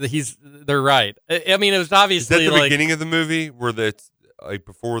 Yeah, they're right. I mean, it was Is that obviously the like beginning of the movie where that's like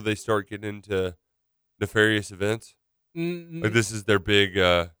before they start getting into nefarious events? Like this is their big.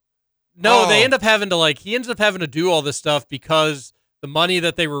 No, Oh. they end up having to he ends up having to do all this stuff because the money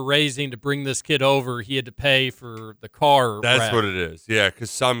that they were raising to bring this kid over, he had to pay for the car. That's wreck. what it is. Yeah,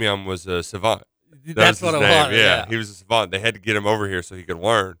 because Samyam was a savant. That That's was what his it name. was. Yeah, he was a savant. They had to get him over here so he could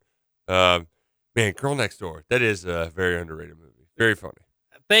learn. Man, Girl Next Door. That is a very underrated movie. Very funny.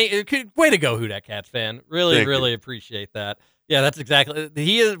 Way to go, Who Dat Cats fan. Really, Thank really appreciate that. Yeah, that's exactly.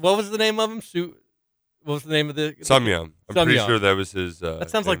 He is. What was the name of him? What was the name of the Samyam. I'm pretty Samyam. sure that was his.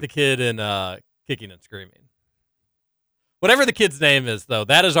 That sounds like the kid in Kicking and Screaming. Whatever the kid's name is, though,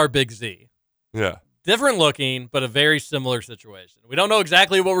 that is our Big Z. Yeah. Different looking, but a very similar situation. We don't know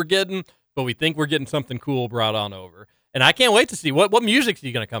exactly what we're getting, but we think we're getting something cool brought on over. And I can't wait to see what music's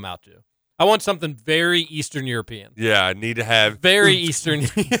he going to come out to. I want something very Eastern European. Yeah, I need to have Very Eastern.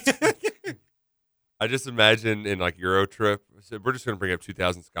 I just imagine in like Euro Trip. So we're just gonna bring up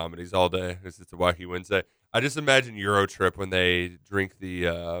 2000s comedies all day. It's a Wacky Wednesday. I just imagine Euro Trip when they drink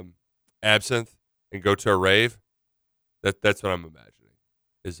the absinthe and go to a rave. That's what I'm imagining.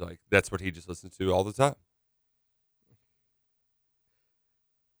 Is like that's what he just listens to all the time.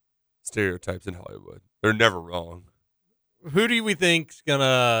 Stereotypes in Hollywood. They're never wrong. Who do we think's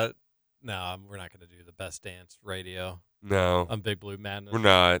gonna? No, we're not gonna do the best dance radio. No, On Big Blue Madness. we're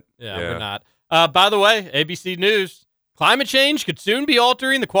not. Yeah, we're not. By the way, ABC News: climate change could soon be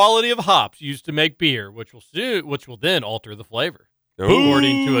altering the quality of hops used to make beer, which will then alter the flavor,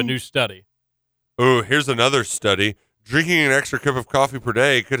 according to a new study. Oh, here's another study. Drinking an extra cup of coffee per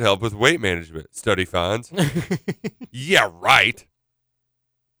day could help with weight management. Study finds. Yeah, right.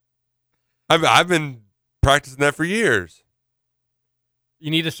 I've been practicing that for years. You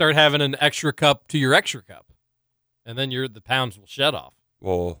need to start having an extra cup to your extra cup, and then the pounds will shed off.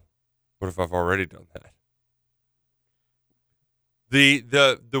 Well, what if I've already done that?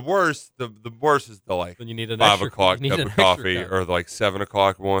 The worst is the like Then you need an 5 extra, o'clock you need cup an of extra coffee cup. or like 7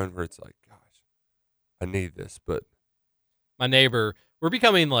 o'clock one where it's like, gosh, I need this, but My neighbor, we're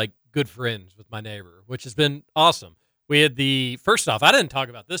becoming like good friends with my neighbor, which has been awesome. We had first off, I didn't talk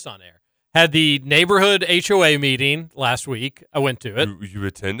about this on air. Had the neighborhood HOA meeting last week. I went to it. you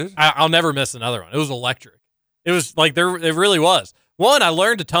attended? I'll never miss another one. It was electric. It was like it really was. One, I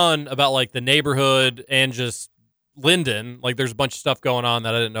learned a ton about like the neighborhood and just Linden. Like there's a bunch of stuff going on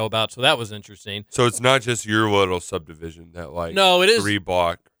that I didn't know about, so that was interesting. So it's not just your little subdivision that like No, it is 3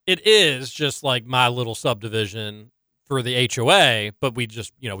 block. It is just like my little subdivision for the HOA, but we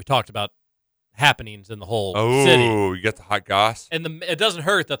just we talked about happenings in the whole city. Oh, you got the hot goss. And it doesn't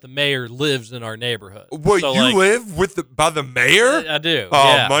hurt that the mayor lives in our neighborhood. What, So, you like, live by the mayor? I do.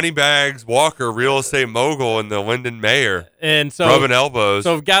 Oh, yeah. Moneybags Walker, real estate mogul, and the Linden mayor. And so rubbing elbows.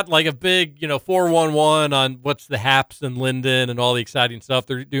 So we've got like a big, 411 on what's the haps in Linden and all the exciting stuff.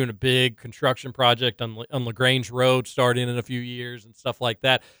 They're doing a big construction project on LaGrange Road starting in a few years and stuff like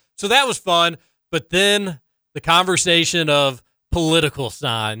that. So that was fun. But then the conversation of political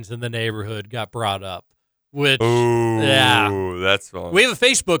signs in the neighborhood got brought up, which, Ooh, that's fun. we have a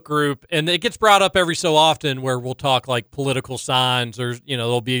Facebook group, and it gets brought up every so often where we'll talk like political signs, or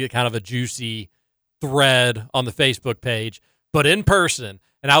there'll be kind of a juicy thread on the Facebook page, but in person.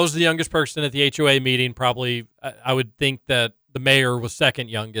 And I was the youngest person at the HOA meeting. Probably, I would think that the mayor was second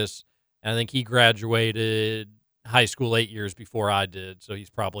youngest, and I think he graduated high school 8 years before I did, so he's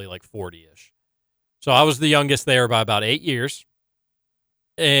probably like 40-ish. So I was the youngest there by about 8 years.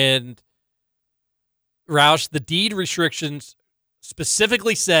 And Roush, the deed restrictions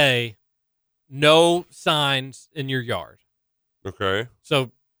specifically say no signs in your yard. Okay.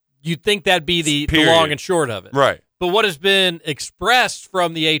 So you'd think that'd be the Period. long and short of it. Right. But what has been expressed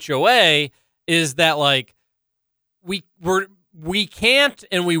from the HOA is that, like, we can't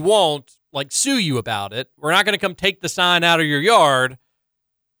and we won't, like, sue you about it. We're not going to come take the sign out of your yard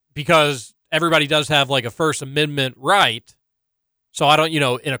because everybody does have, like, a First Amendment right. So I don't,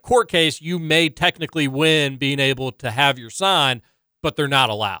 in a court case, you may technically win being able to have your sign, but they're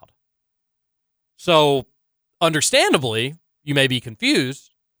not allowed. So understandably, you may be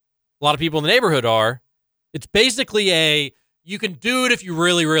confused. A lot of people in the neighborhood are. It's basically you can do it if you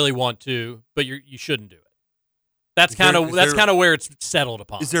really, really want to, but you shouldn't do it. That's kind of where it's settled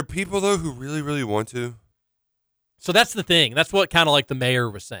upon. Is there people though who really, really want to? So that's the thing. That's what kind of like the mayor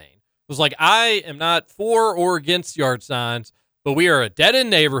was saying. It was like, I am not for or against yard signs, but we are a dead-end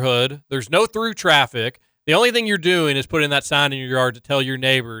neighborhood. There's no through traffic. The only thing you're doing is putting that sign in your yard to tell your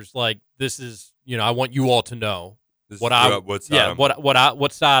neighbors, like, this is, I want you all to know what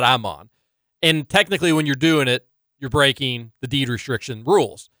side I'm on. And technically, when you're doing it, you're breaking the deed restriction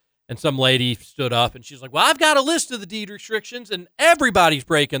rules. And some lady stood up and she's like, well, I've got a list of the deed restrictions and everybody's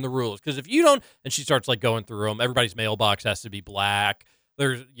breaking the rules. Because if you don't, and she starts like going through them, everybody's mailbox has to be black.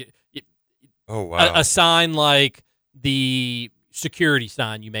 There's a sign like the security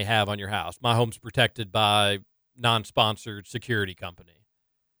sign you may have on your house. My home's protected by non-sponsored security company.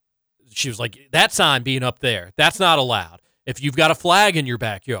 She was like, that sign being up there, that's not allowed. If you've got a flag in your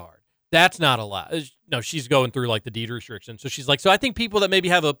backyard, that's not allowed. No, she's going through like the deed restrictions. So she's like, so I think people that maybe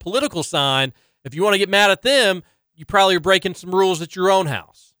have a political sign, if you want to get mad at them, you probably are breaking some rules at your own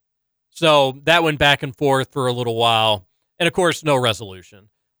house. So that went back and forth for a little while. And of course, no resolution.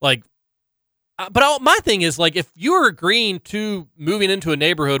 Like, but my thing is, like, if you're agreeing to moving into a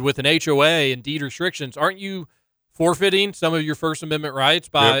neighborhood with an HOA and deed restrictions, aren't you forfeiting some of your First Amendment rights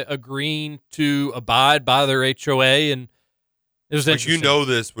by agreeing to abide by their HOA? And it was interesting. You know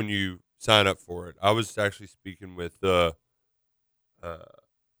this when you sign up for it. I was actually speaking with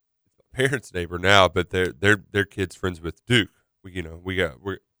parents' neighbor now, but their kid's friends with Duke. We're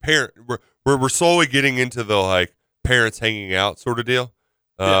slowly getting into the like parents hanging out sort of deal.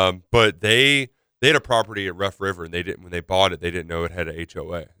 But they had a property at Rough River, and when they bought it, they didn't know it had a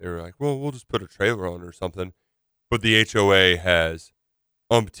HOA. They were like, well, we'll just put a trailer on it or something. But the HOA has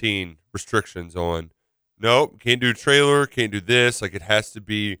umpteen restrictions on, nope, can't do a trailer, can't do this. Like, it has to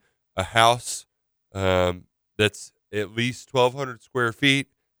be a house that's at least 1,200 square feet,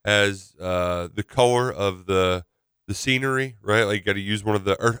 has the color of the scenery, right? Like, you got to use one of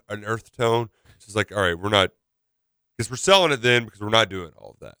an earth tone. It's just like, all right, we're not, because we're selling it then because we're not doing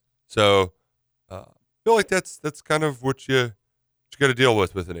all of that. So I feel like that's kind of what you got to deal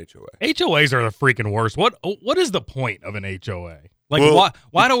with an HOA. HOAs are the freaking worst. What is the point of an HOA? Like,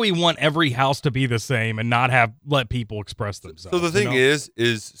 why do we want every house to be the same and not let people express themselves? So the thing is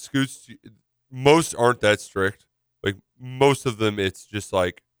Scoots, most aren't that strict. Like, most of them, it's just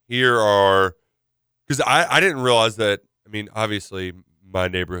like, here are, because I didn't realize that. I mean, obviously, my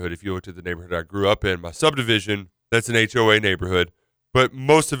neighborhood, if you looked at the neighborhood I grew up in, my subdivision, that's an HOA neighborhood. But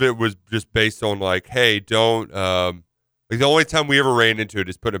most of it was just based on like, hey, don't, like the only time we ever ran into it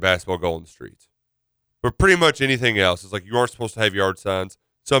is putting a basketball goal in the streets. But pretty much anything else is like, you aren't supposed to have yard signs.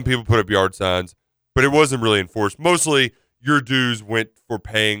 Some people put up yard signs, but it wasn't really enforced. Mostly your dues went for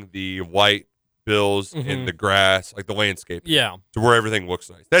paying the white bills and the grass, like the landscape. Yeah. To where everything looks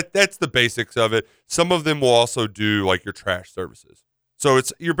nice. That's the basics of it. Some of them will also do like your trash services. So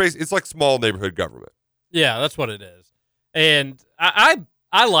it's like small neighborhood government. Yeah, that's what it is. And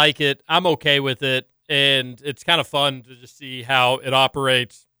I like it. I'm okay with it. And it's kind of fun to just see how it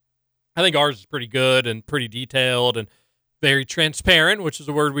operates. I think ours is pretty good and pretty detailed and very transparent, which is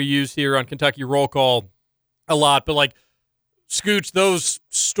a word we use here on Kentucky Roll Call a lot. But like, Scoots, those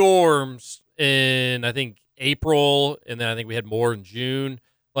storms in, I think, April, and then I think we had more in June,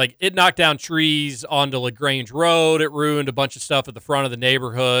 like, it knocked down trees onto LaGrange Road. It ruined a bunch of stuff at the front of the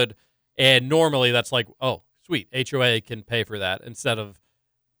neighborhood. And normally that's like, oh, sweet, HOA can pay for that, instead of,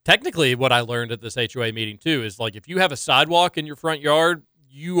 technically what I learned at this HOA meeting too is like, if you have a sidewalk in your front yard,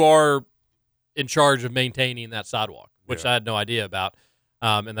 you are in charge of maintaining that sidewalk, which I had no idea about.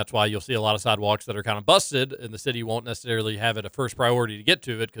 And that's why you'll see a lot of sidewalks that are kind of busted, and the city won't necessarily have it a first priority to get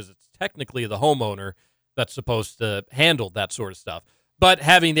to it because it's technically the homeowner that's supposed to handle that sort of stuff. But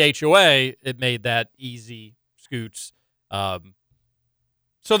having the HOA, it made that easy, Scoots.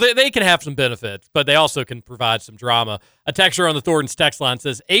 So they can have some benefits, but they also can provide some drama. A texter on the Thornton's text line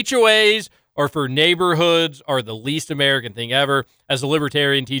says, HOAs are for neighborhoods are the least American thing ever. As a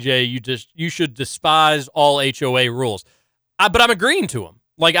libertarian, TJ, you should despise all HOA rules. But I'm agreeing to them.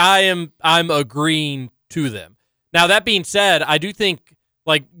 Like I'm agreeing to them. Now, that being said, I do think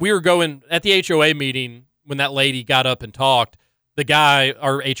like we were going at the HOA meeting when that lady got up and talked, the guy,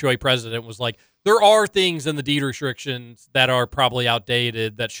 our HOA president, was like, there are things in the deed restrictions that are probably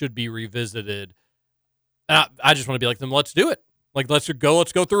outdated that should be revisited. And I just want to be like them. Let's do it. Like, let's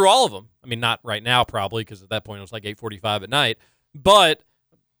go through all of them. I mean, not right now, probably, because at that point it was like 8:45 at night. But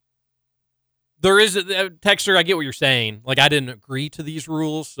there is a texter. I get what you're saying. Like, I didn't agree to these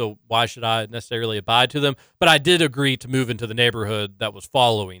rules, so why should I necessarily abide to them? But I did agree to move into the neighborhood that was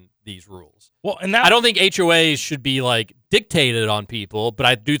following these rules. Well, and that, I don't think HOAs should be like dictated on people, but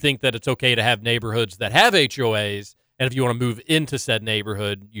I do think that it's okay to have neighborhoods that have HOAs, and if you want to move into said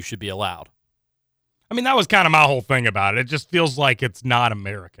neighborhood, you should be allowed. I mean, that was kind of my whole thing about it. It just feels like it's not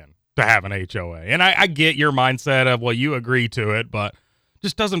American to have an HOA. And I get your mindset of, well, you agree to it, but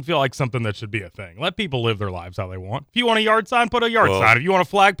just doesn't feel like something that should be a thing. Let people live their lives how they want. If you want a yard sign, put a yard sign. If you want a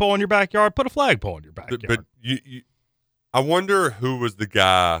flagpole in your backyard, put a flagpole in your backyard. But I wonder who was the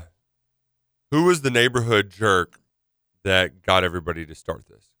guy, who was the neighborhood jerk that got everybody to start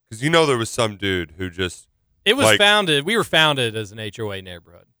this? Because there was some dude who just... It was founded, we were founded as an HOA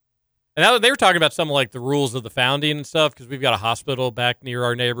neighborhood. And they were talking about some of like the rules of the founding and stuff, because we've got a hospital back near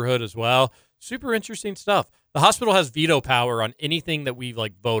our neighborhood as well. Super interesting stuff. The hospital has veto power on anything that we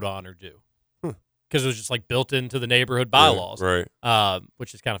like vote on or do, because it was just like built into the neighborhood bylaws, right?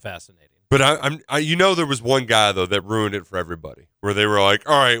 Which is kind of fascinating. But there was one guy though that ruined it for everybody, where they were like,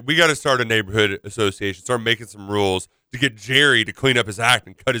 "All right, we got to start a neighborhood association, start making some rules to get Jerry to clean up his act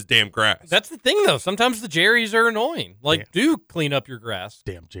and cut his damn grass." That's the thing, though. Sometimes the Jerrys are annoying. Like, do clean up your grass.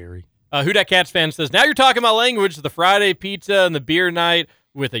 Damn Jerry. Who Dat Cats fan says, now you're talking about language. The Friday pizza and the beer night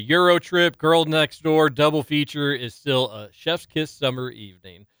with a Euro trip, Girl Next Door double feature is still a chef's kiss summer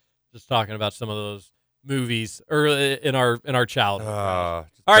evening. Just talking about some of those movies early in our childhood. All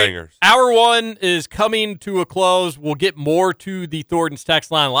right, bangers. Hour one is coming to a close. We'll get more to the Thornton's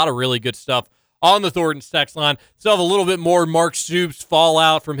text line. A lot of really good stuff on the Thornton's text line. Still have a little bit more Mark Stoops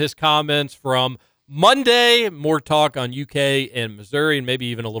fallout from his comments from Monday, more talk on UK and Missouri, and maybe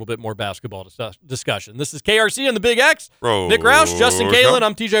even a little bit more basketball discussion. This is KRC and the Big X. Nick Roush, Justin Kalen.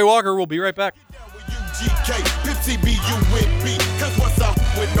 I'm TJ Walker. We'll be right back. What's up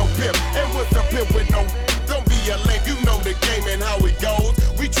with no pimp? And what's a pimp with no? Don't be a lame. You know the game and how it goes.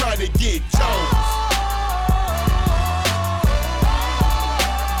 We try to get Jones.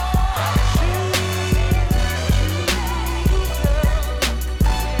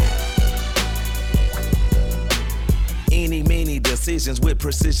 Many decisions with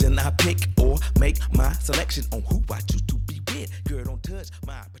precision. I pick or make my selection on who I choose to be with. Girl, don't touch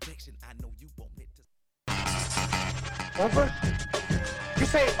my protection. I know you won't hit to... Over? You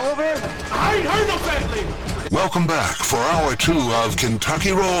say over? I ain't heard no family. Welcome back for hour 2 of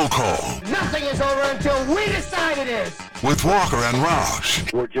Kentucky Roll Call. Nothing is over until we decide it is. With Walker and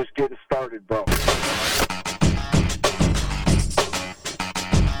Roush. We're just getting started, bro.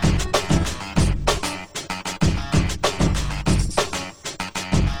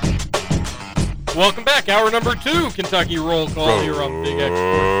 Welcome back. Hour number 2, Kentucky Roll Call here on Big X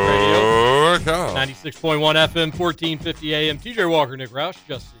Sports Radio. 96.1 FM, 1450 AM. TJ Walker, Nick Roush,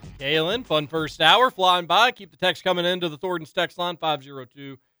 Justin Kalen. Fun first hour, flying by. Keep the text coming into the Thornton's text line,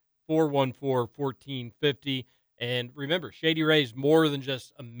 502-414-1450. And remember, Shady Rays, more than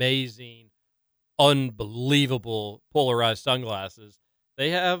just amazing, unbelievable polarized sunglasses.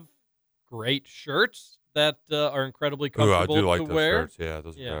 They have great shirts that are incredibly comfortable I do like to those wear. shirts. Yeah,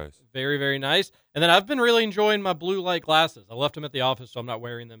 those are nice. Very, very nice. And then I've been really enjoying my blue light glasses. I left them at the office, so I'm not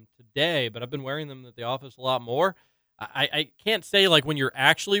wearing them today, but I've been wearing them at the office a lot more. I can't say, like, when you're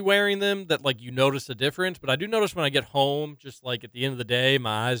actually wearing them that, like, you notice a difference, but I do notice when I get home, just, like, at the end of the day,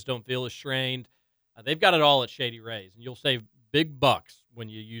 my eyes don't feel as strained. They've got it all at Shady Rays, and you'll save big bucks when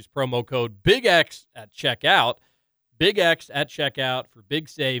you use promo code BIGX at checkout. Big X at checkout for big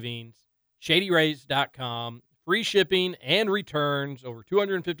savings. ShadyRays.com. Free shipping and returns. Over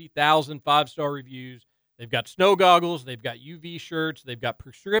 250,000 5-star reviews. They've got snow goggles. They've got UV shirts. They've got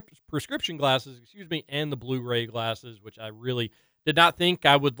prescription glasses, and the Blu-ray glasses, which I really did not think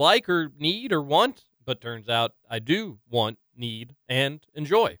I would like or need or want, but turns out I do want, need, and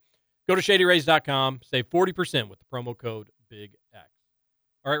enjoy. Go to ShadyRays.com. Save 40% with the promo code BIGX.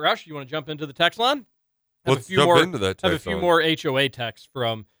 All right, Roush, you want to jump into the text line? Let's jump into that text line. Have a few more HOA texts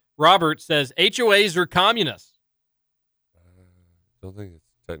from Robert. Says, HOAs are communists. don't think it's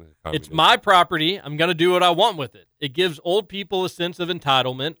technically It's communism. my property. I'm going to do what I want with it. It gives old people a sense of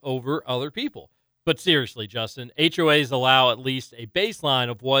entitlement over other people. But seriously, Justin, HOAs allow at least a baseline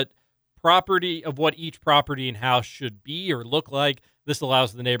of what each property and house should be or look like. This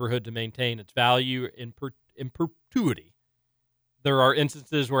allows the neighborhood to maintain its value in perpetuity. There are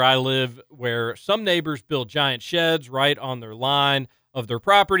instances where I live where some neighbors build giant sheds right on their line of their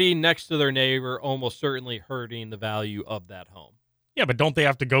property next to their neighbor, almost certainly hurting the value of that home. Yeah, but don't they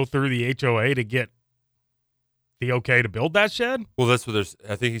have to go through the HOA to get the okay to build that shed? Well, that's what there's.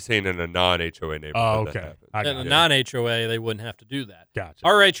 I think he's saying in a non-HOA neighborhood. Oh, that okay. happens. In a non-HOA, they wouldn't have to do that. Gotcha.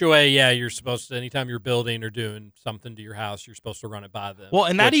 Our HOA, yeah, you're supposed to, anytime you're building or doing something to your house, you're supposed to run it by them. Well,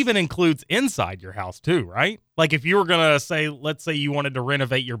 and that even includes inside your house too, right? Like if you were going to say, let's say you wanted to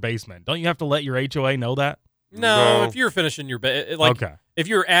renovate your basement, don't you have to let your HOA know that? No, if you're finishing your okay. If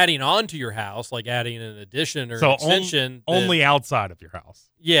you're adding on to your house, like adding an addition or an extension, only outside of your house.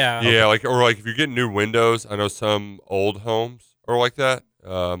 Yeah. Yeah, like if you're getting new windows, I know some old homes are like that.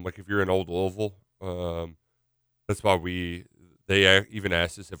 Like if you're in Old Louisville, that's why they even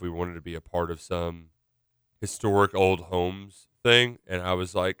asked us if we wanted to be a part of some historic old homes thing, and I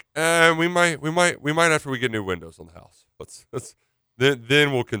was like, we might after we get new windows on the house.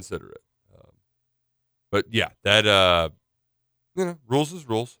 Then we'll consider it. But yeah, that rules is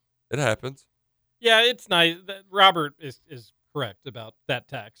rules. It happens. Yeah, it's nice. Robert is correct about that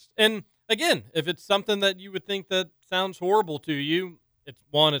text. And again, if it's something that you would think that sounds horrible to you, it's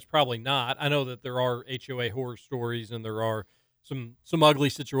probably not. I know that there are HOA horror stories and there are some ugly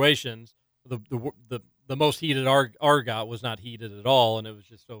situations. The most heated our got was not heated at all, and it was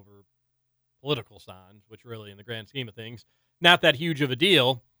just over political signs, which really, in the grand scheme of things, not that huge of a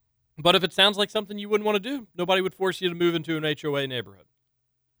deal. But if it sounds like something you wouldn't want to do, nobody would force you to move into an HOA neighborhood.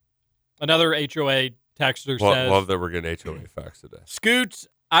 Another HOA texter says, love that we're getting HOA facts today. Scoots,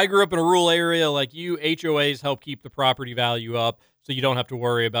 I grew up in a rural area like you. HOAs help keep the property value up so you don't have to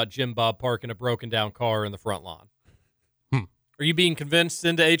worry about Jim Bob parking a broken down car in the front lawn. Are you being convinced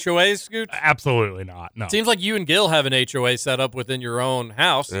into HOAs, Scoots? Absolutely not. No. Seems like you and Gil have an HOA set up within your own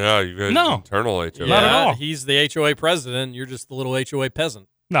house. Yeah, you guys internal HOA. Yeah, not at all. He's the HOA president. You're just the little HOA peasant.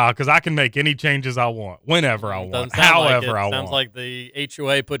 No, because I can make any changes I want, whenever I want, Doesn't sound like however it. I want. Sounds like the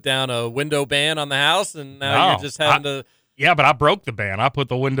HOA put down a window ban on the house, and now you're just having to. Yeah, but I broke the ban. I put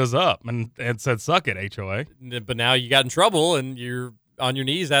the windows up and said, "Suck it, HOA." But now you got in trouble, and you're on your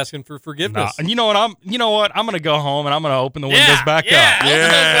knees asking for forgiveness. Nah, and you know what? I'm gonna go home and I'm gonna open the windows back up.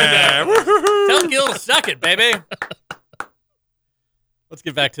 Yeah. Tell Gil to suck it, baby. Let's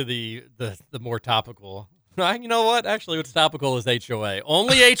get back to the more topical. You know what? Actually, what's topical is HOA.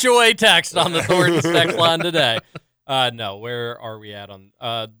 Only HOA text on the Thornton's text line today. No, where are we at on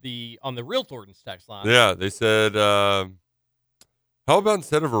the real Thornton's text line? Yeah, they said, how about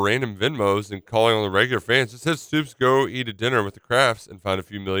instead of a random Venmos and calling on the regular fans, just have Stoops go eat a dinner with the Crafts and find a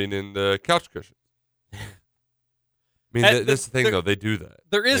few million in the couch cushions. I mean, that's the thing, though. They do that.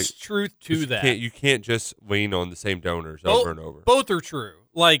 There is truth to that. You can't just lean on the same donors over and over. Both are true.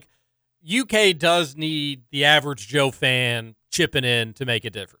 Like, UK does need the average Joe fan chipping in to make a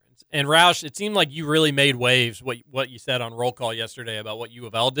difference. And Roush, it seemed like you really made waves, what you said on Roll Call yesterday about what U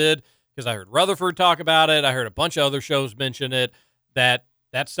of L did, because I heard Rutherford talk about it. I heard a bunch of other shows mention it. I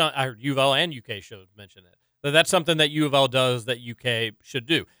heard U of L and UK shows mention it. That's something that U of L does that UK should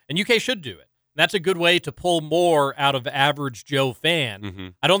do. And UK should do it. That's a good way to pull more out of average Joe fan. Mm-hmm.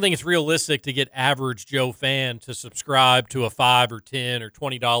 I don't think it's realistic to get average Joe fan to subscribe to a $5 or $10 or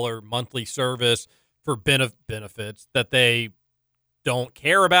 $20 monthly service for benefits that they don't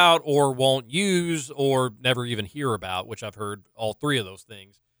care about or won't use or never even hear about, which I've heard all three of those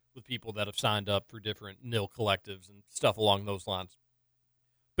things with people that have signed up for different nil collectives and stuff along those lines.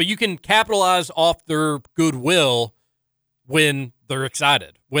 But you can capitalize off their goodwill when they're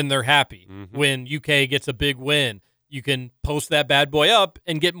excited, when they're happy, when UK gets a big win. You can post that bad boy up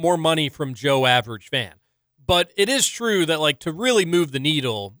and get more money from Joe average fan. But it is true that, like, to really move the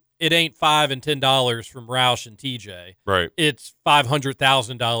needle, it ain't $5 and $10 from Roush and TJ. Right. It's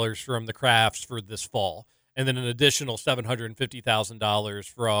 $500,000 from the Crafts for this fall, and then an additional $750,000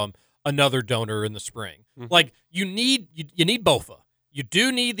 from another donor in the spring. Like, you need both of them. You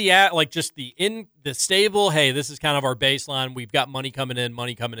do need the stable, hey, this is kind of our baseline. We've got money coming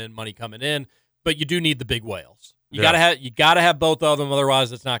in, but you do need the big whales. You gotta have both of them,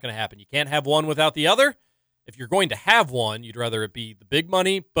 otherwise it's not going to happen. You can't have one without the other. If you're going to have one, you'd rather it be the big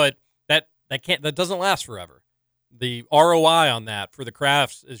money, but that doesn't last forever. The ROI on that for the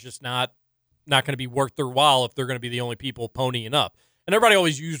Crafts is just not going to be worth their while if they're going to be the only people ponying up. And everybody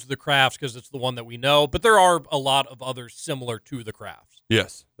always used the Crafts because it's the one that we know, but there are a lot of others similar to the Crafts.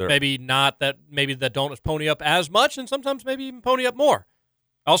 Yes. There Maybe that don't pony up as much, and sometimes maybe even pony up more.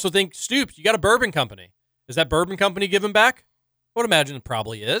 I also think Stoops, you got a bourbon company. Is that bourbon company giving back? I would imagine it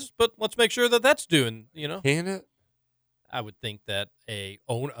probably is, but let's make sure that that's doing, Can it? I would think that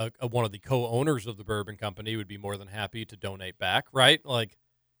one of the co-owners of the bourbon company would be more than happy to donate back, right? Like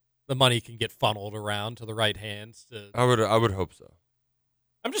the money can get funneled around to the right hands. I would hope so.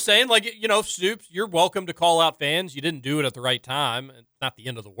 I'm just saying, Stoops, you're welcome to call out fans. You didn't do it at the right time. It's not the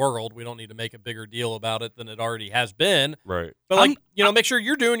end of the world. We don't need to make a bigger deal about it than it already has been. Right. But, make sure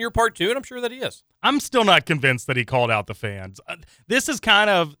you're doing your part, too, and I'm sure that he is. I'm still not convinced that he called out the fans.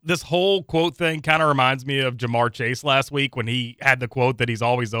 This whole quote thing kind of reminds me of Jamar Chase last week when he had the quote that he's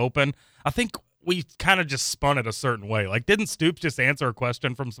always open. I think we kind of just spun it a certain way. Like, didn't Stoops just answer a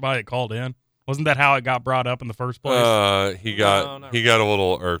question from somebody that called in? Wasn't that how it got brought up in the first place? He got a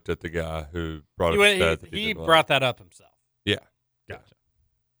little irked at the guy who brought it. He brought that up himself. Yeah.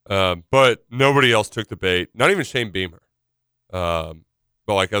 Gotcha. But nobody else took the bait. Not even Shane Beamer. But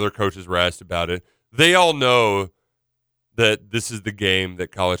like other coaches were asked about it. They all know that this is the game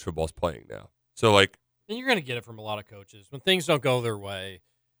that college football is playing now. So like, and you're going to get it from a lot of coaches. When things don't go their way,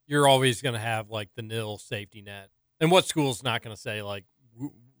 you're always going to have like the nil safety net. And what school's not going to say like,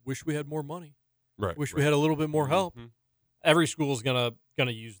 wish we had more money. Right. Wish we had a little bit more help. Mm-hmm. Every school is gonna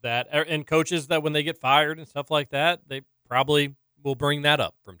use that, and coaches that when they get fired and stuff like that, they probably will bring that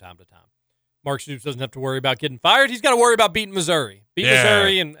up from time to time. Mark Stoops doesn't have to worry about getting fired. He's got to worry about beating Missouri.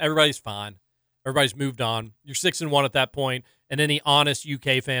 Missouri, and everybody's fine. Everybody's moved on. You're 6-1 at that point. And any honest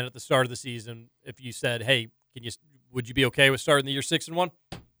UK fan at the start of the season, if you said, "Hey, would you be okay with starting the year 6-1?"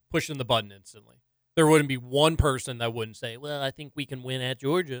 Pushing the button instantly. There wouldn't be one person that wouldn't say, "Well, I think we can win at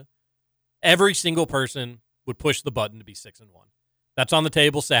Georgia." Every single person would push the button to be 6-1. That's on the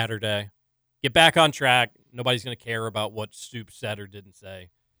table Saturday. Get back on track. Nobody's going to care about what Stoops said or didn't say.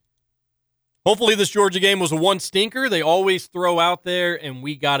 Hopefully this Georgia game was a one stinker they always throw out there, and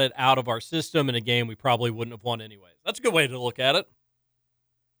we got it out of our system in a game we probably wouldn't have won anyways. That's a good way to look at it.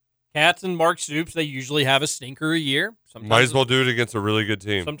 Cats and Mark Stoops, they usually have a stinker a year. Sometimes might as well do it against a really good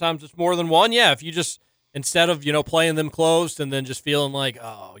team. Sometimes it's more than one. Yeah, if you just instead of, playing them close and then just feeling like,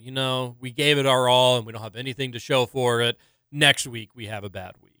 we gave it our all and we don't have anything to show for it, next week we have a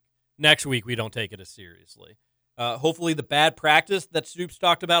bad week. Next week we don't take it as seriously. Hopefully the bad practice that Stoops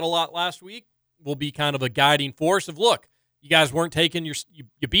talked about a lot last week will be kind of a guiding force of, look, you guys weren't taking you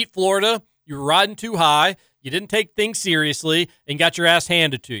beat Florida, you were riding too high, you didn't take things seriously, and got your ass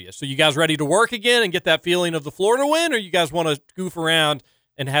handed to you. So you guys ready to work again and get that feeling of the Florida win, or you guys want to goof around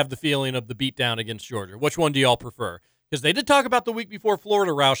and have the feeling of the beatdown against Georgia? Which one do y'all prefer? Because they did talk about the week before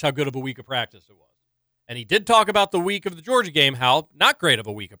Florida, Roush, how good of a week of practice it was. And he did talk about the week of the Georgia game, how not great of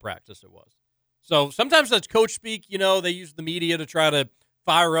a week of practice it was. So sometimes that's coach speak. They use the media to try to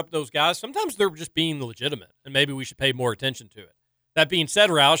fire up those guys. Sometimes they're just being legitimate, and maybe we should pay more attention to it. That being said,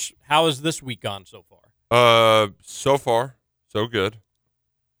 Roush, how has this week gone so far? So far, so good.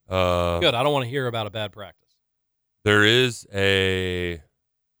 Good. I don't want to hear about a bad practice. There is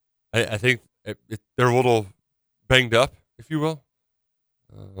I think they're a little banged up, if you will.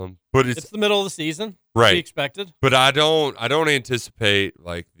 But it's the middle of the season, right? To be expected. But I don't anticipate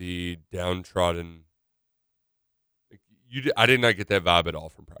like the downtrodden. I did not get that vibe at all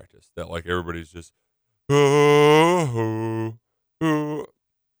from practice. That like everybody's just, oh. Actually,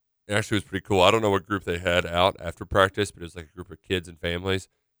 it was pretty cool. I don't know what group they had out after practice, but it was like a group of kids and families.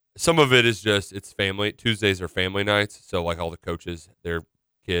 Some of it is just it's family. Tuesdays are family nights, so like all the coaches, their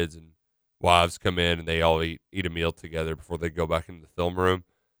kids and wives come in and they all eat a meal together before they go back into the film room.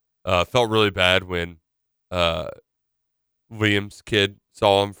 Felt really bad when Liam's kid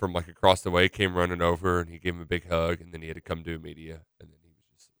saw him from like across the way, came running over, and he gave him a big hug, and then he had to come do media, and then he was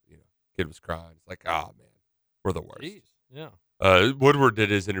just, kid was crying. It's like, oh man, we're the worst. Jeez. Yeah. Woodward did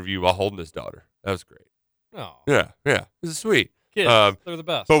his interview while holding his daughter. That was great. Oh. Yeah. This is sweet. Kids, they're the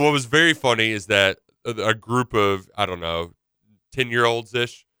best. But what was very funny is that a group of,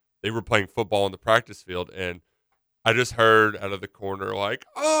 10-year-olds-ish, they were playing football on the practice field, and I just heard out of the corner, like,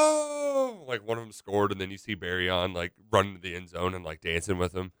 oh, like one of them scored, and then you see Barry on, like, running to the end zone and, like, dancing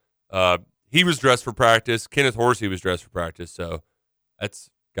with him. He was dressed for practice. Kenneth Horsey was dressed for practice, so that's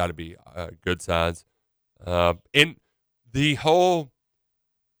got to be good signs. And the whole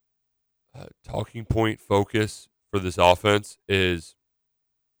talking point focus for this offense is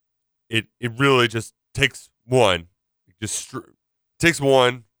it really just takes one. Takes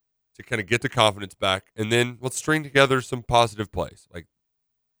one to kind of get the confidence back, and then let's string together some positive plays. Like,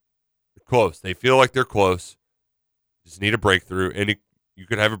 they're close. They feel like they're close. Just need a breakthrough, and you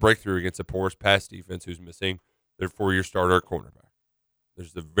could have a breakthrough against a porous pass defense who's missing their 4-year starter at cornerback.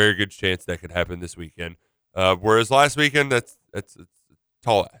 There's a very good chance that could happen this weekend. Whereas last weekend, that's a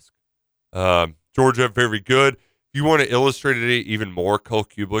tall ask. Georgia, very good. If you want to illustrate it even more, Cole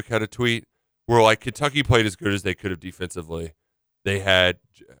Kublik had a tweet where like Kentucky played as good as they could have defensively. They had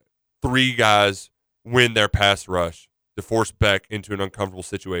 3 guys win their pass rush to force Beck into an uncomfortable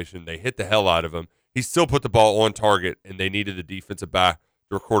situation. They hit the hell out of him. He still put the ball on target, and they needed the defensive back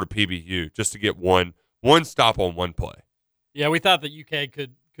to record a PBU just to get one stop on one play. Yeah, we thought that UK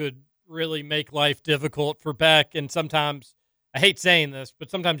could really make life difficult for Beck, and sometimes, I hate saying this, but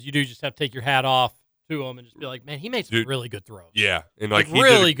sometimes you do just have to take your hat off to him and just be like, man, he made some really good throws. Yeah, and like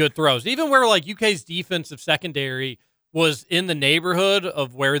really good throws. Even where like UK's defensive secondary was in the neighborhood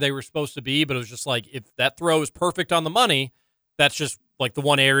of where they were supposed to be, but it was just like, if that throw is perfect on the money, that's just like the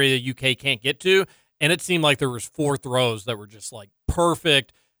one area UK can't get to. And it seemed like there was 4 throws that were just like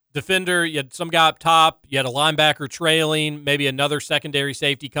perfect. Defender, you had some guy up top, you had a linebacker trailing, maybe another secondary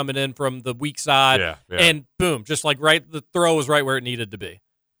safety coming in from the weak side, and boom, just like the throw was right where it needed to be.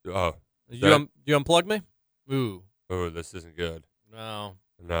 Oh, you unplug me? Ooh. Oh, this isn't good. No,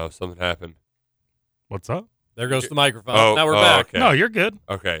 something happened. What's up? There goes the microphone. Now we're back. Okay. No, you're good.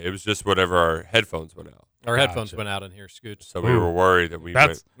 Okay, it was just whatever our headphones went out. Our headphones went out in here, Scooch. So we were worried that we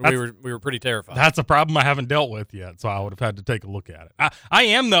were pretty terrified. That's a problem I haven't dealt with yet, so I would have had to take a look at it. I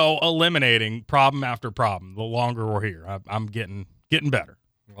am though eliminating problem after problem. The longer we're here, I'm getting better.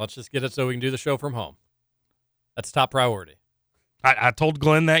 Let's just get it so we can do the show from home. That's top priority. I told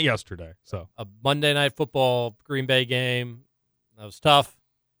Glenn that yesterday. So a Monday Night Football Green Bay game, that was tough.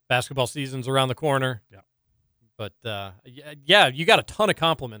 Basketball season's around the corner. Yeah. But, yeah, you got a ton of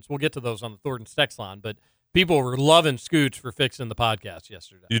compliments. We'll get to those on the Thornton's text line. But people were loving Scooch for fixing the podcast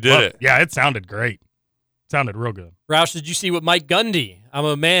yesterday. You did it. Yeah, it sounded great. It sounded real good. Roush, did you see what Mike Gundy, I'm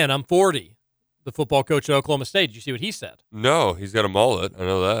a man, I'm 40, the football coach at Oklahoma State, did you see what he said? No, he's got a mullet. I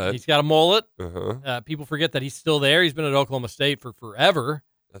know that. He's got a mullet. Uh-huh. People forget that he's still there. He's been at Oklahoma State for forever.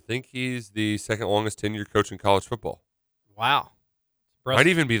 I think he's the second longest tenured coach in college football. Wow. Might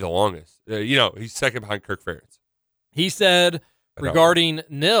even be the longest. He's second behind Kirk Ferentz. He said regarding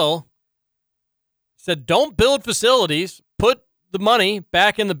NIL, said don't build facilities, put the money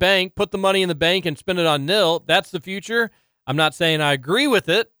back in the bank, put the money in the bank and spend it on NIL. That's the future. I'm not saying I agree with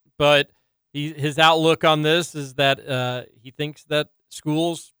it, but his outlook on this is that he thinks that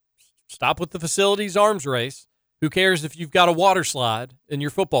schools stop with the facilities arms race. Who cares if you've got a water slide in your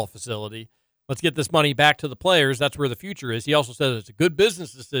football facility? Let's get this money back to the players. That's where the future is. He also said it's a good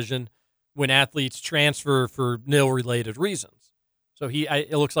business decision when athletes transfer for NIL-related reasons. So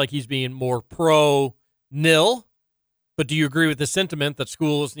it looks like he's being more pro-NIL. But do you agree with the sentiment that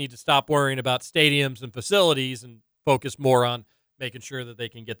schools need to stop worrying about stadiums and facilities and focus more on making sure that they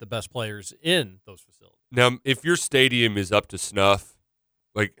can get the best players in those facilities? Now, if your stadium is up to snuff,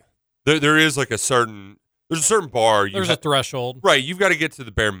 like there is like there's a certain bar. There's a threshold. Right. You've got to get to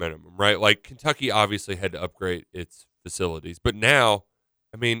the bare minimum, right? Like Kentucky obviously had to upgrade its facilities. But now,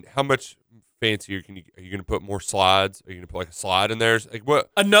 I mean, how much fancier are you going to put more slides? Are you going to put like a slide in there? Like what?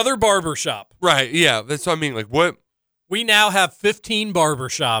 Another barber shop. Right. Yeah. That's what I mean. Like what? We now have 15 barber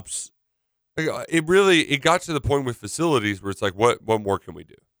shops. Like, it got to the point with facilities where it's like, what more can we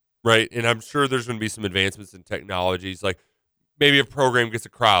do? Right. And I'm sure there's going to be some advancements in technologies. Like maybe a program gets a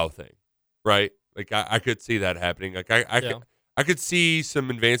cryo thing. Right. Like I could see that happening. Like I could see some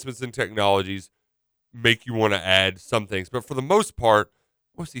advancements in technologies make you want to add some things. But for the most part,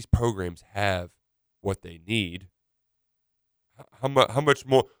 most of these programs have what they need. How much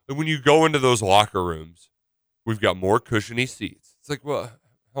more? When you go into those locker rooms, we've got more cushiony seats. It's like, well,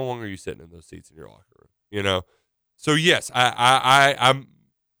 how long are you sitting in those seats in your locker room? So yes, I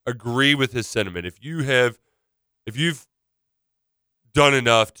agree with his sentiment. If you've done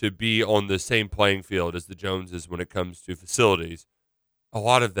enough to be on the same playing field as the Joneses when it comes to facilities, a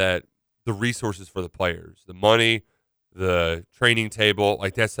lot of that, the resources for the players, the money, the training table,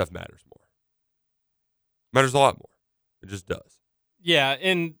 like that stuff matters more. Matters a lot more. It just does. Yeah,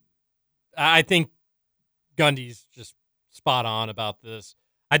 and I think Gundy's just spot on about this.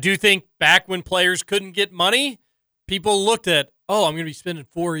 I do think back when players couldn't get money, people looked at, I'm going to be spending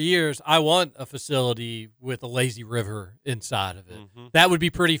 4 years. I want a facility with a lazy river inside of it. Mm-hmm. That would be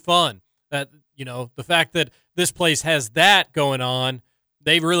pretty fun. That, the fact that this place has that going on,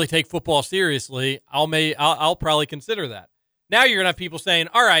 they really take football seriously. I'll probably consider that. Now you're going to have people saying,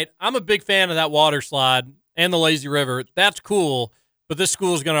 all right, I'm a big fan of that water slide and the lazy river. That's cool, but this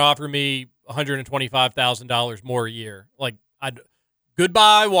school is going to offer me $125,000 more a year. Like,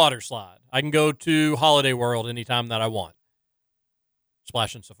 Goodbye water slide. I can go to Holiday World anytime that I want.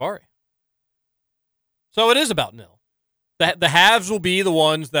 Splash and Safari. So it is about nil. The haves will be the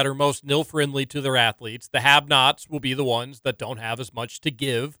ones that are most nil-friendly to their athletes. The have-nots will be the ones that don't have as much to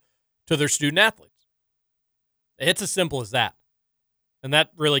give to their student-athletes. It's as simple as that. And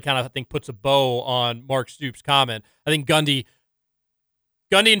that really kind of, I think, puts a bow on Mark Stoops' comment. I think Gundy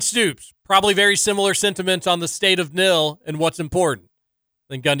and Stoops, probably very similar sentiments on the state of nil and what's important.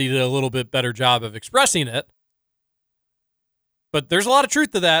 I think Gundy did a little bit better job of expressing it. But there's a lot of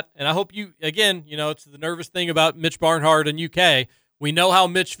truth to that, and I hope you, again, it's the nervous thing about Mitch Barnhart and UK. We know how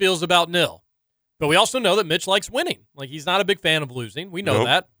Mitch feels about nil. But we also know that Mitch likes winning. Like, he's not a big fan of losing. We know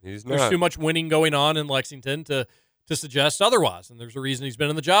that. He's There's not. too much winning going on in Lexington to suggest otherwise, and there's a reason he's been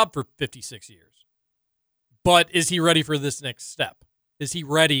in the job for 56 years. But is he ready for this next step? Is he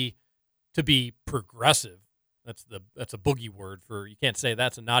ready to be progressive? That's a boogie word for, you can't say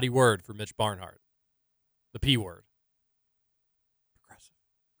that's a naughty word for Mitch Barnhart. The P word. Progressive.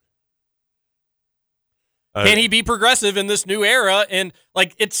 Can he be progressive in this new era? And,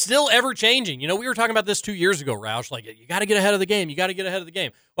 like, it's still ever changing. We were talking about this 2 years ago, Roush. Like, you got to get ahead of the game. You got to get ahead of the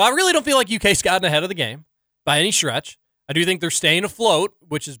game. Well, I really don't feel like UK's gotten ahead of the game by any stretch. I do think they're staying afloat,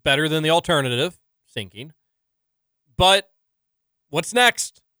 which is better than the alternative, sinking. But what's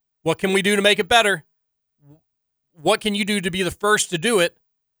next? What can we do to make it better? What can you do to be the first to do it?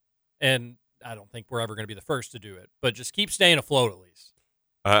 And I don't think we're ever going to be the first to do it, but just keep staying afloat at least.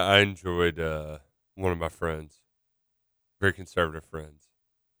 I enjoyed one of my friends, very conservative friends.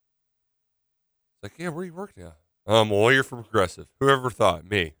 It's like, yeah, where do you work now? I'm a lawyer for Progressive. Whoever thought?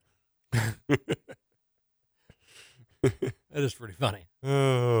 Me. That is pretty funny.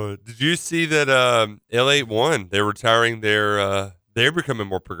 Oh, did you see that L8 won? They're retiring their they're becoming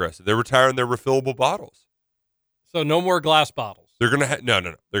more progressive. They're retiring their refillable bottles. So no more glass bottles. They're going to no.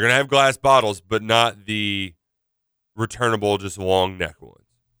 They're going to have glass bottles, but not the returnable, just long neck ones.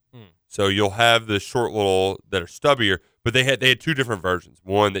 So you'll have the short little that are stubbier, but they had two different versions.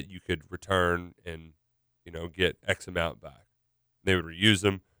 One that you could return and, get X amount back. They would reuse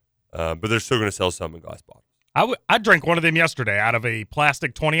them, but they're still going to sell some in glass bottles. I drank one of them yesterday out of a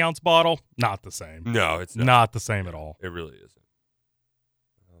plastic 20-ounce bottle. Not the same. No, it's not the same at all. It really isn't.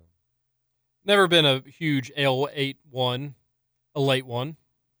 Never been a huge L8 one, a late one.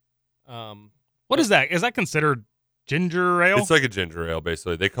 What is that? Is that considered ginger ale? It's like a ginger ale,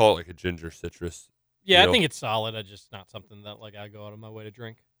 basically. They call it like a ginger citrus. Yeah, I think it's solid. It's just not something that I go out of my way to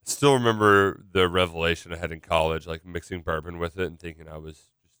drink. I still remember the revelation I had in college, like mixing bourbon with it and thinking I was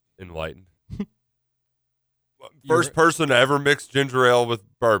just enlightened. First person to ever mix ginger ale with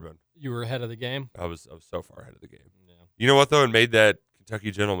bourbon. You were ahead of the game? I was so far ahead of the game. Yeah. You know what, though? It made that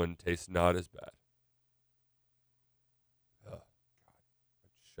Kentucky Gentleman taste not as bad. God, I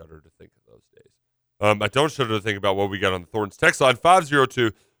shudder to think of those days. I don't shudder to think about what we got on the Thornton's text line.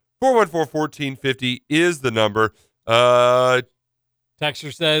 502-414-1450 is the number.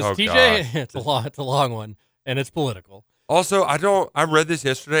 Texter says, oh, TJ, God. it's a long one, and it's political. Also, I read this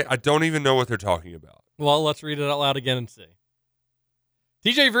yesterday. I don't even know what they're talking about. Well, let's read it out loud again and see.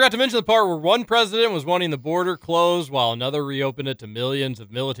 TJ, you forgot to mention the part where one president was wanting the border closed while another reopened it to millions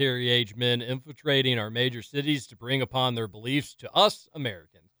of military-age men infiltrating our major cities to bring upon their beliefs to us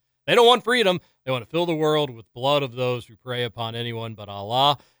Americans. They don't want freedom. They want to fill the world with blood of those who prey upon anyone but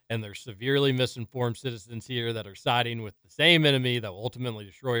Allah, and there's severely misinformed citizens here that are siding with the same enemy that will ultimately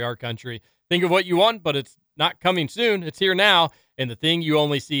destroy our country. Think of what you want, but it's not coming soon. It's here now, and the thing you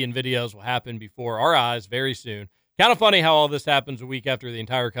only see in videos will happen before our eyes very soon. Kind of funny how all this happens a week after the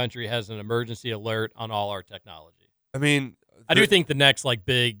entire country has an emergency alert on all our technology. I mean, I do think the next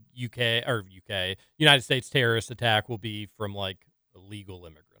big United States terrorist attack will be from illegal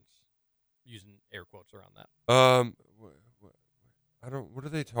immigrants. Using air quotes around that. What are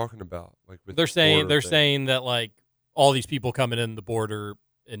they talking about? They're saying that all these people coming in the border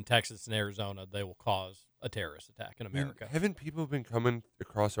in Texas and Arizona, they will cause a terrorist attack in America. Haven't people been coming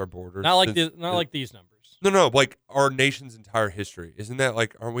across our borders? Not like these numbers. No, like our nation's entire history. Isn't that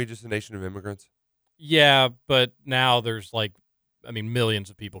aren't we just a nation of immigrants? Yeah, but now there's millions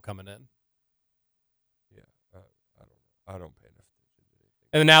of people coming in. Yeah, I don't pay enough attention to anything.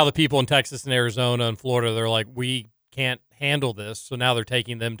 And now the people in Texas and Arizona and Florida, they're like, we can't handle this. So now they're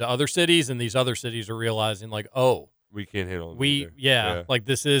taking them to other cities, and these other cities are realizing we can't handle it.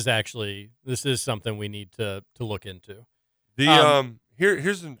 This is something we need to look into.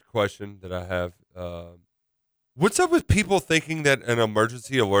 Here's a question that I have. What's up with people thinking that an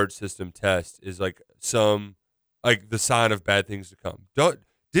emergency alert system test is the sign of bad things to come?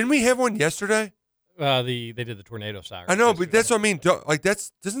 Didn't we have one yesterday? They did the tornado siren. I know, but that's what I mean.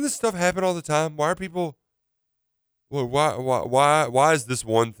 Doesn't this stuff happen all the time? Why are people? Well, why is this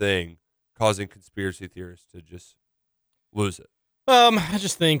one thing causing conspiracy theorists to just lose it? I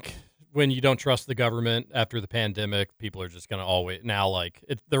just think when you don't trust the government after the pandemic, people are just going to always now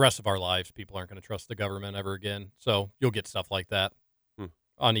the rest of our lives. People aren't going to trust the government ever again. So you'll get stuff like that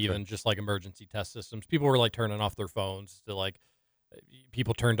on even just like emergency test systems. People were like turning off their phones to like.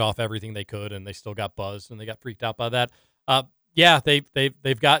 People turned off everything they could, and they still got buzzed, and they got freaked out by that. Yeah,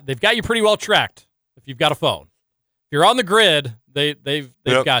 they've got you pretty well tracked. If you've got a phone, if you're on the grid, they've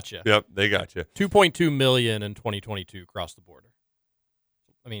got you. Yep, they got you. 2.2 million in 2022 across the border.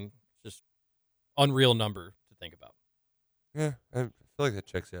 I mean, just unreal number to think about. Yeah, I feel like that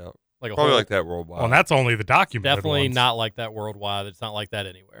checks out. Like probably like that worldwide. Well, and that's only the documented Definitely ones. not like that worldwide. It's not like that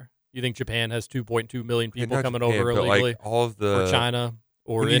anywhere. You think Japan has 2.2 million people not coming Japan, over but, illegally? like, all of the or China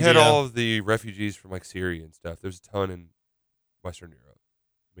or when you India? had all of the refugees from like Syria and stuff. There's a ton in Western Europe.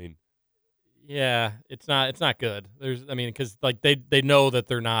 I mean, yeah, it's not good. Because like they know that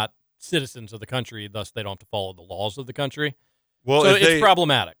they're not citizens of the country, thus they don't have to follow the laws of the country. well, So if it's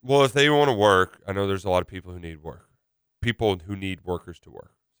problematic. Well, if they want to work, I know there's a lot of people who need work. People who need workers to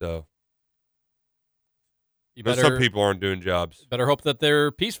work. So, but some people aren't doing jobs. Better hope that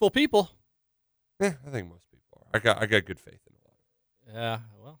they're peaceful people. Yeah, I think most people are. I got good faith in a lot. Yeah,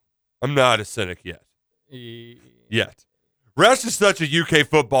 well, I'm not a cynic yet. y- Yet. Roush is such a UK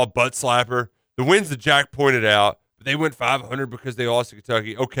football butt slapper. The wins that Jack pointed out, but they went 500 because they lost to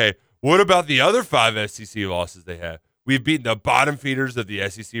Kentucky. Okay, what about the other 5 SEC losses they had? We've beaten the bottom feeders of the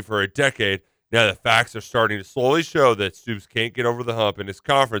SEC for a decade. Now the facts are starting to slowly show that Stoops can't get over the hump in his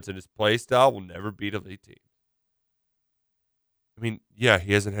conference, and his play style will never beat elite teams. I mean, yeah,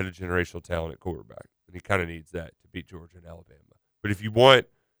 he hasn't had a generational talent at quarterback, and he kind of needs that to beat Georgia and Alabama. But if you want,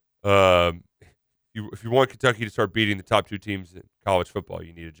 if you want Kentucky to start beating the top 2 teams in college football,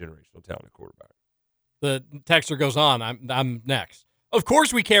 you need a generational talent at quarterback. The texter goes on. I'm next. Of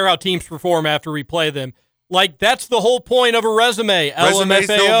course, we care how teams perform after we play them. Like, that's the whole point of a resume. Resumes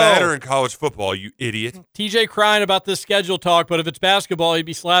LMFAO. don't matter in college football, you idiot. TJ crying about this schedule talk, but if it's basketball, he'd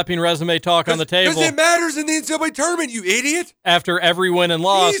be slapping resume talk on the table. Because it matters in the NCAA tournament, you idiot. After every win and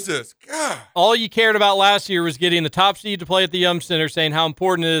loss. Jesus, God. All you cared about last year was getting the top seed to play at the Yum Center, saying how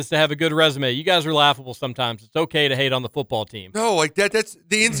important it is to have a good resume. You guys are laughable sometimes. It's okay to hate on the football team. No, like that's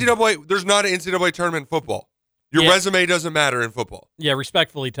the NCAA. There's not an NCAA tournament in football. Your resume doesn't matter in football. Yeah,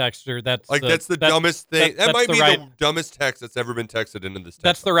 respectfully, texter. That's the dumbest thing. That might be the dumbest text that's ever been texted into this text.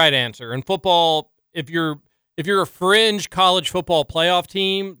 That's the right answer. In football, if you're a fringe college football playoff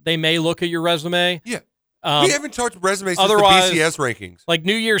team, they may look at your resume. Yeah. We haven't talked resumes since the otherwise, BCS rankings. Like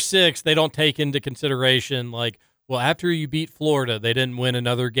New Year's 6, they don't take into consideration like, well, after you beat Florida, they didn't win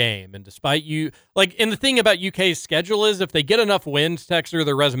another game. And despite you, like, and the thing about UK's schedule is if they get enough wins, texter,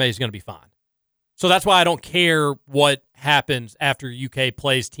 their resume is going to be fine. So that's why I don't care what happens after UK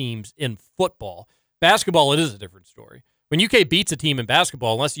plays teams in football. Basketball, it is a different story. When UK beats a team in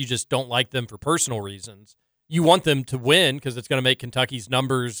basketball, unless you just don't like them for personal reasons, you want them to win because it's going to make Kentucky's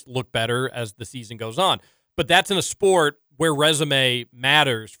numbers look better as the season goes on. But that's in a sport where resume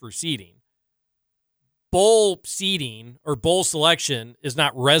matters for seeding. Bowl seeding or bowl selection is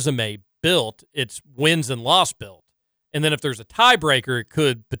not resume built, it's wins and loss built. And then if there's a tiebreaker, it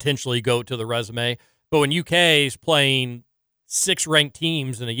could potentially go to the resume. But when UK is playing 6 ranked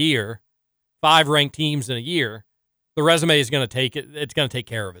teams in a year, 5 ranked teams in a year, the resume is going to take it. It's going to take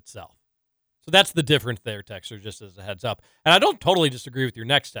care of itself. So that's the difference there, texter, just as a heads up. And I don't totally disagree with your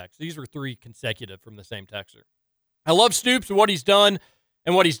next text. These were 3 consecutive from the same texter. I love Stoops and what he's done,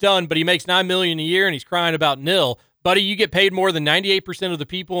 but he makes $9 million a year and he's crying about nil. Buddy, you get paid more than 98% of the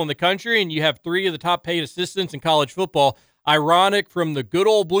people in the country, and you have 3 of the top paid assistants in college football. Ironic from the good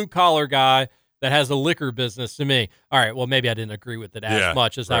old blue-collar guy that has a liquor business to me. All right, well, maybe I didn't agree with it as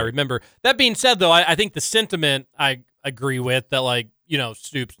much as I remember. That being said, though, I think the sentiment I agree with that, like,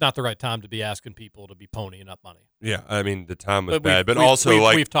 Stoops, not the right time to be asking people to be ponying up money. Yeah, I mean, the time was bad. But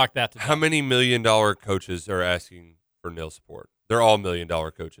also, we've talked that today. How many $1 million coaches are asking for nil support? They're all $1 million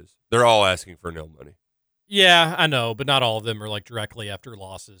coaches. They're all asking for nil money. Yeah, I know, but not all of them are like directly after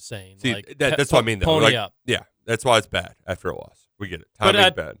losses saying. See, like, that's what I mean. Though. Pony like, up. Yeah, that's why it's bad after a loss. We get it.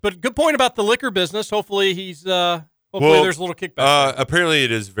 Timing's bad. But good point about the liquor business. Hopefully there's a little kickback. Apparently,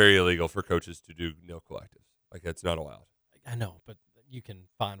 it is very illegal for coaches to do nil collectives. Like that's not allowed. I know, but you can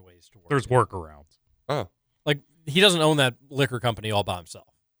find ways to work. There's workarounds. Oh, like he doesn't own that liquor company all by himself.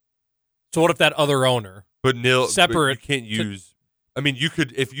 So what if that other owner? But nil separate. But you can't use. I mean, you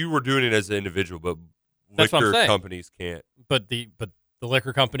could if you were doing it as an individual, but that's liquor companies can't. But The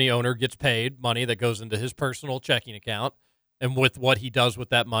liquor company owner gets paid money that goes into his personal checking account, and with what he does with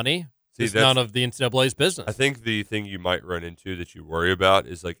that money is none of the NCAA's business. I think the thing you might run into that you worry about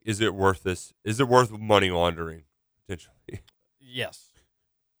is like, is it worth this? Is it worth money laundering potentially? Yes.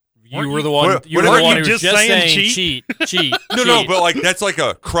 You were the one. You were the one who was just saying cheat. No, but like that's like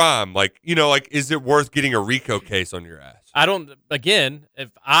a crime. Like, you know, like, is it worth getting a RICO case on your ass? I don't. Again, if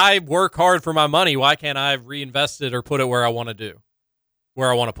I work hard for my money, why can't I reinvest it or put it where I want to do? Where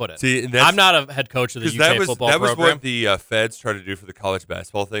I want to put it. See, and I'm not a head coach of the UK football program. That was what the feds tried to do for the college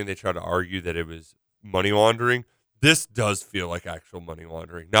basketball thing. They tried to argue that it was money laundering. This does feel like actual money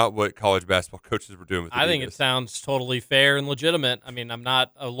laundering, not what college basketball coaches were doing with the I think it sounds totally fair and legitimate. I mean, I'm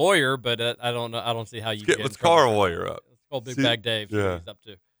not a lawyer, but I don't know. I don't see how you let's call our lawyer up. Let's call Big Bag Dave. See what he's up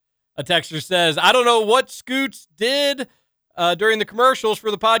to. A texter says, I don't know what Scoots did during the commercials for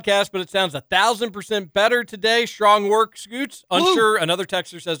the podcast, but it sounds 1,000% better today. Strong work, Scoots. Unsure. Another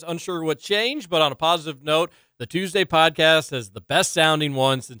texter says, unsure what changed, but on a positive note, the Tuesday podcast is the best sounding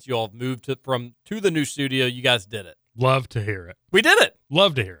one since you all have moved to the new studio. You guys did it. Love to hear it. We did it.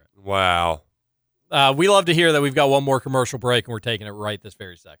 Love to hear it. Wow. We love to hear that we've got one more commercial break, and we're taking it right this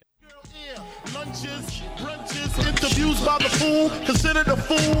very second. Lunches, brunches, interviews by the fool, considered a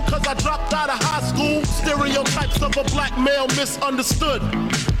fool cause I dropped out of high school. Stereotypes of a black male misunderstood,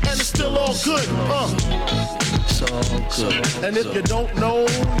 and it's still all good. It's all good. And if you don't know,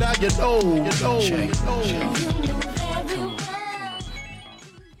 now you know.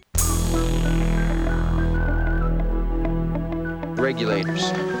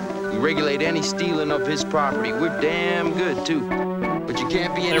 Regulators. We regulate any stealing of his property. We're damn good too. But you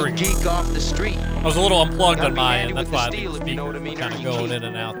can't be any geek off the street. I was a little unplugged on my end. That's why I think the speaker kind of going in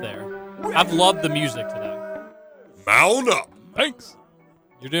and out there. I've loved the music today. Mount up. Thanks.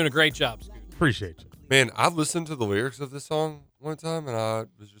 You're doing a great job, Scoot. Appreciate you. Man, I've listened to the lyrics of this song one time, and I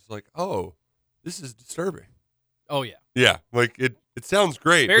was just like, oh, this is disturbing. Oh, yeah. Yeah, like it sounds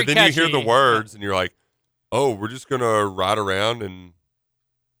great, Very but then catchy. you hear the words, and you're like, oh, we're just going to ride around and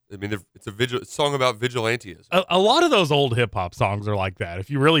I mean, it's a song about vigilantism. A lot of those old hip hop songs are like that. If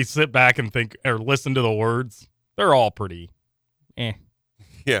you really sit back and think or listen to the words, they're all pretty,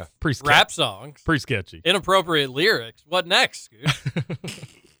 Yeah, pretty rap songs, pretty sketchy, inappropriate lyrics. What next, Scoot?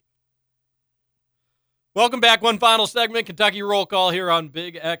 Welcome back. One final segment, Kentucky Roll Call here on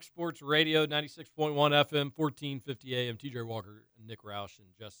Big X Sports Radio, 96.1 FM, 1450 AM. TJ Walker, Nick Roush, and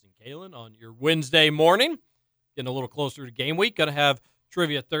Justin Kalen on your Wednesday morning. Getting a little closer to game week. Going to have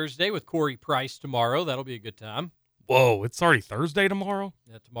Trivia Thursday with Corey Price tomorrow. That'll be a good time. Whoa, it's already Thursday tomorrow?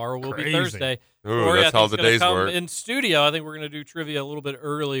 Yeah, tomorrow will Crazy. be Thursday. Ooh, Corey, that's I how think, the is days gonna come work. in studio. I think we're going to do trivia a little bit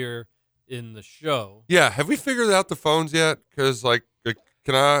earlier in the show. Yeah, have we figured out the phones yet? Because, like,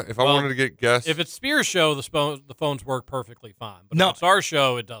 can I, if I wanted to get guests? If it's Spear's show, the phones work perfectly fine. But No. if it's our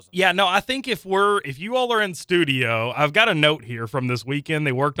show, it doesn't. Yeah, no, I think if you all are in studio, I've got a note here from this weekend.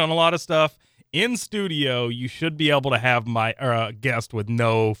 They worked on a lot of stuff. In studio, you should be able to have my guest with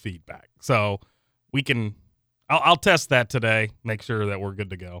no feedback. So we can, I'll test that today, make sure that we're good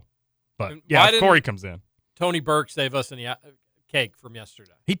to go. But yeah, if Corey comes in. Tony Burke save us any cake from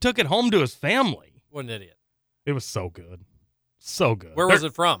yesterday. He took it home to his family. What an idiot. It was so good. So good. Where was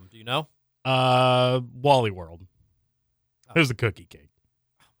it from? Do you know? Wally World. It was a cookie cake.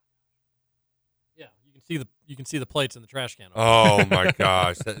 Yeah, you can see the plates in the trash can. Oh my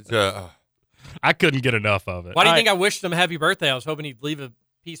gosh. I couldn't get enough of it. Why do you think I wished him happy birthday? I was hoping he'd leave a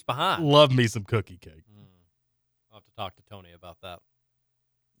piece behind. Love me some cookie cake. I'll have to talk to Tony about that.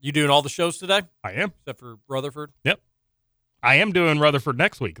 You doing all the shows today? I am. Except for Rutherford? Yep. I am doing Rutherford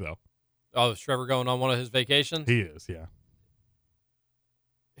next week, though. Oh, is Trevor going on one of his vacations? He is, yeah.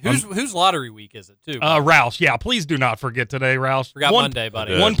 Whose lottery week is it, too? Roush. Yeah, please do not forget today, Roush. Forgot Monday,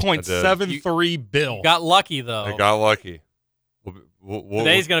 buddy. 1.73 bill. You got lucky, though. I got lucky.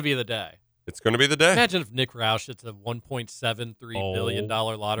 Today's going to be the day. It's going to be the day. Imagine if Nick Roush hits a $1.73 billion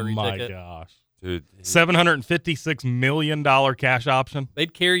lottery ticket. Oh, my gosh. Dude. $756 million cash option.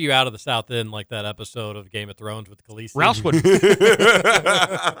 They'd carry you out of the South End like that episode of Game of Thrones with Khaleesi.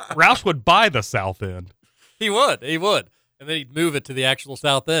 Roush would buy the South End. He would. And then he'd move it to the actual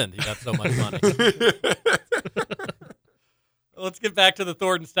South End. He got so much money. Let's get back to the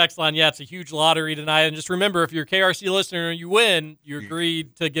Thornton's text line. Yeah, it's a huge lottery tonight. And just remember, if you're a KRC listener and you win, you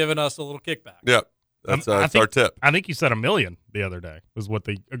agreed to giving us a little kickback. Yep. That's our tip. I think you said $1 million the other day was what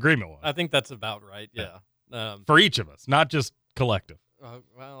the agreement was. I think that's about right, yeah. For each of us, not just collective.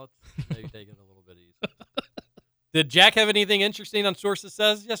 Well, let's maybe take it a little bit easy. Did Jack have anything interesting on Sources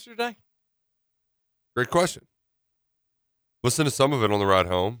Says yesterday? Great question. Listen to some of it on the ride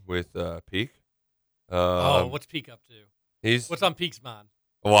home with Peak. What's Peak up to? What's on Peak's mind?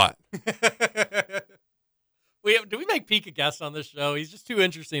 What? Do we make Peak a guest on this show? He's just too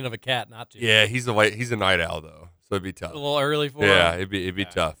interesting of a cat not to. Yeah, he's a night owl though, so it'd be tough. A little early for him. Yeah, it'd be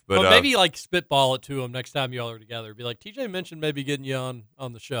tough. But maybe like spitball it to him next time y'all are together. Be like, TJ mentioned maybe getting you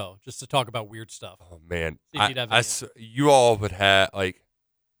on the show just to talk about weird stuff. Oh man, See if he'd have you all would have like.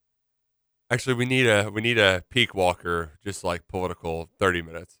 Actually, we need a Peak Walker, just like political 30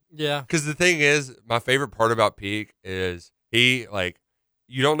 minutes. Yeah. Because the thing is, my favorite part about Peak is he like,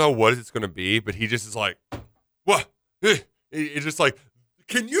 you don't know what it's going to be, but he just is like, what? It's just like,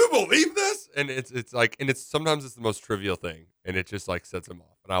 can you believe this? And it's like, and sometimes it's the most trivial thing, and it just like sets him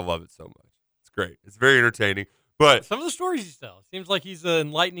off, and I love it so much. It's great. It's very entertaining. But some of the stories he tells seems like he's an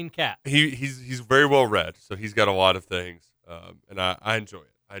enlightening cat. He's very well read, so he's got a lot of things, and I enjoy it.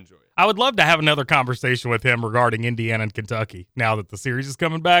 I would love to have another conversation with him regarding Indiana and Kentucky now that the series is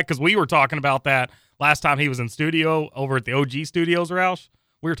coming back, because we were talking about that last time he was in studio over at the OG Studios, Roush.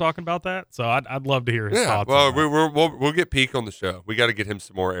 We were talking about that, so I'd love to hear his thoughts. Well, we'll get Peak on the show. We got to get him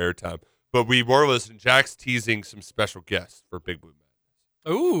some more airtime. But we were listening. Jack's teasing some special guests for Big Blue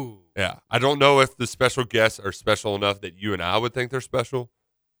Madness. Ooh. Yeah. I don't know if the special guests are special enough that you and I would think they're special,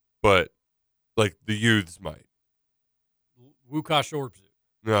 but like the youths might. Wukash Orbzu.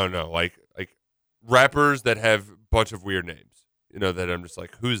 No, like rappers that have a bunch of weird names. You know, that I'm just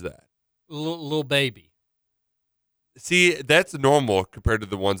like, who's that? Lil Baby. See, that's normal compared to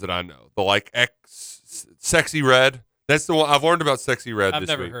the ones that I know. The like Sexy Red. That's the one I've learned about. Sexy Red. I've this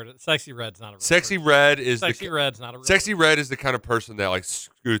never week. heard it. Sexy Red's not a real Sexy person. Red is Sexy Red's not a real Sexy Red is the kind of person that like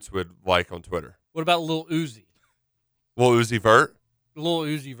Scoots would like on Twitter. What about Lil Uzi? Lil Uzi Vert. Lil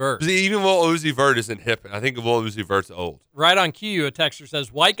Uzi Vert. See, even Lil Uzi Vert isn't hip. I think Lil Uzi Vert's old. Right on cue, a texter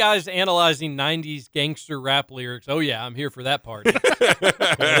says, white guys analyzing 90s gangster rap lyrics. Oh, yeah, I'm here for that party.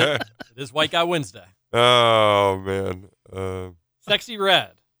 It is White Guy Wednesday. Oh, man. Sexy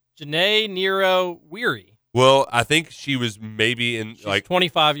Red. Janae Nero Weary. Well, I think she was maybe She's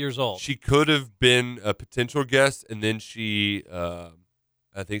 25 years old. She could have been a potential guest, and then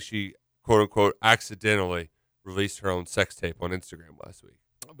I think she, quote unquote, accidentally released her own sex tape on Instagram last week.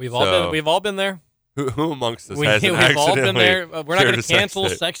 We've all been there. Who amongst us we've all been there. We're not going to cancel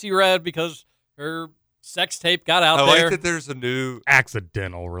Sexy Red because her sex tape got out there. I like that there's a new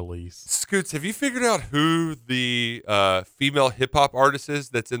accidental release. Scoots, have you figured out who the female hip hop artist is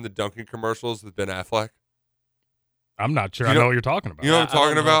that's in the Dunkin' commercials with Ben Affleck? I'm not sure. I know what you're talking about. You know what I'm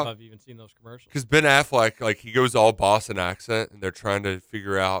talking about? I've even seen those commercials. Because Ben Affleck, like, he goes all Boston accent, and they're trying to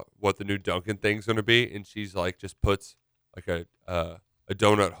figure out what the new Dunkin' thing's going to be, and she's like, just puts like a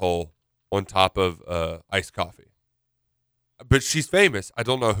donut hole on top of iced coffee. But she's famous. I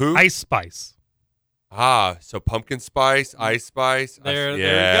don't know who. Ice Spice. Ah, so pumpkin spice, ice spice. There you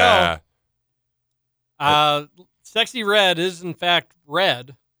go. Sexy Red is in fact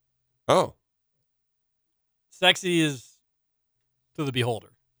red. Oh. Sexy is to the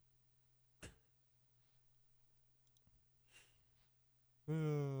beholder.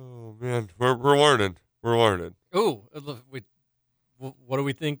 Oh man, we're learning. We're learning. Ooh, what do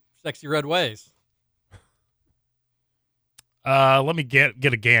we think Sexy Red weighs? Let me get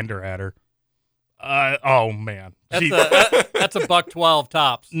a gander at her. Oh man, that's a $112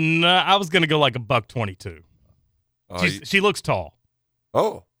 tops. No, I was gonna go like a $122. She looks tall.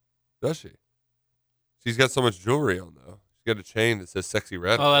 Oh, does she? She's got so much jewelry on though. She's got a chain that says "Sexy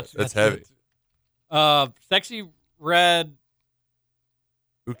Red." Oh, that's heavy. Sexy Red.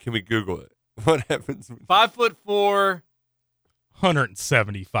 Ooh, can we Google it? What happens? 5'4",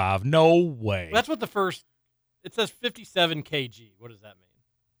 175. No way. That's what it says 57 kg. What does that mean?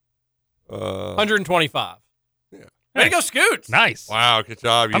 125. Yeah. Way to go, Scoots. Nice. Wow, good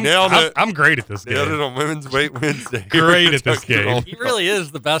job. You nailed it. I'm great at this game. Nailed it on Women's Weight Wednesday. Great at this game. He really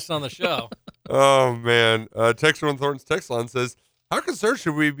is the best on the show. Oh, man. Texter on Thornton's text line says, how concerned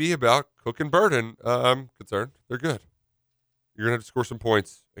should we be about Cook and Burden? I'm concerned. They're good. You're going to have to score some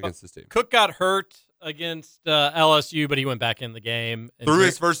points against this team. Cook got hurt against LSU, but he went back in the game. Threw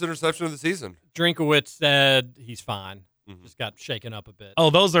his first interception of the season. Drinkowitz said he's fine. Just got shaken up a bit.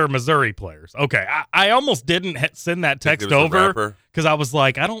 Oh, those are Missouri players. Okay. I almost didn't send that text over because I was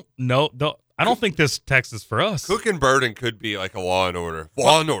like, I don't know. I don't think this text is for us. Cook and Burden could be like a Law and Order.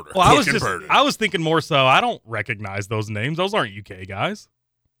 Law and Order. Well, I was thinking more so. I don't recognize those names. Those aren't UK guys.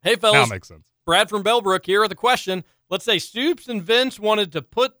 Hey, fellas. That makes sense. Brad from Bellbrook here with a question. Let's say Stoops and Vince wanted to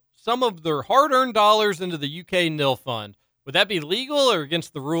put some of their hard-earned dollars into the UK nil fund. Would that be legal or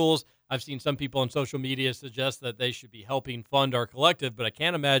against the rules? I've seen some people on social media suggest that they should be helping fund our collective, but I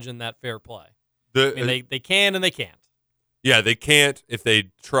can't imagine that fair play. They can and they can't. Yeah, they can't. If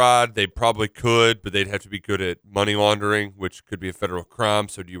they tried, they probably could, but they'd have to be good at money laundering, which could be a federal crime.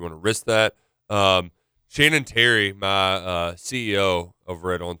 So do you want to risk that? Shannon Terry, my CEO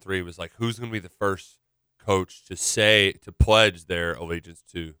over at On3, was like, who's going to be the first coach to pledge their allegiance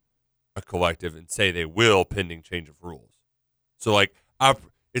to a collective and say they will pending change of rules? So, like,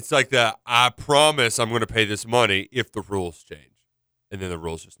 it's like that, I promise I'm going to pay this money if the rules change. And then the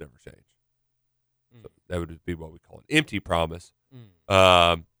rules just never change. So that would be what we call an empty promise.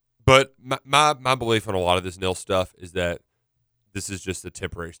 But my belief on a lot of this nil stuff is that this is just a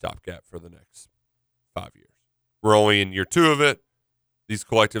temporary stopgap for the next 5 years. We're only in year 2 of it. These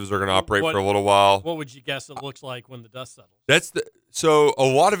collectives are going to operate for a little while. What would you guess it looks like when the dust settles? So a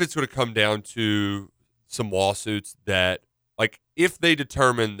lot of it's going to come down to some lawsuits that, like, if they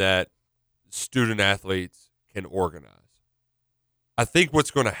determine that student athletes can organize, I think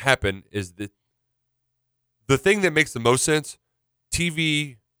what's going to happen is that the thing that makes the most sense,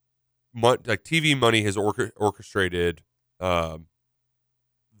 TV money has orchestrated the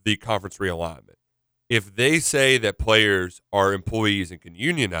conference realignment. If they say that players are employees and can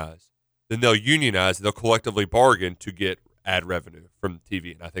unionize, then they'll unionize and they'll collectively bargain to get ad revenue from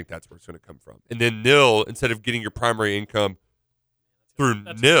TV, and I think that's where it's going to come from. And then nil, instead of getting your primary income through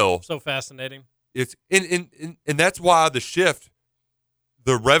nil, so fascinating. It's and that's why the shift,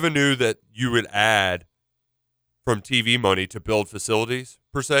 the revenue that you would add from TV money to build facilities,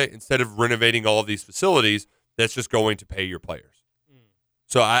 per se, instead of renovating all of these facilities, that's just going to pay your players.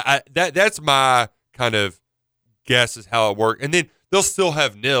 So that's my kind of guess is how it works. And then they'll still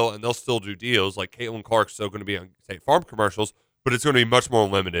have nil and they'll still do deals. Like Caitlin Clark's still going to be on State Farm commercials, but it's going to be much more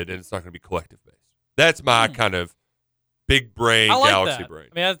limited and it's not going to be collective based. That's my kind of big brain, galaxy brain.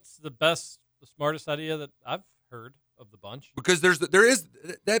 I mean, that's the smartest idea that I've heard of the bunch. Because there is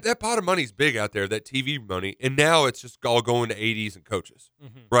that pot of money is big out there, that TV money, and now it's just all going to ADs and coaches,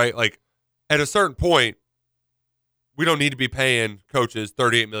 right? Like at a certain point, we don't need to be paying coaches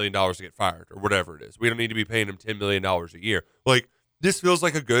 $38 million to get fired or whatever it is. We don't need to be paying them $10 million a year. Like this feels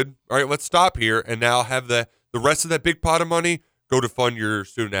like all right, let's stop here and now have the rest of that big pot of money go to fund your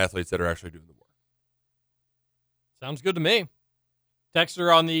student athletes that are actually doing the work. Sounds good to me.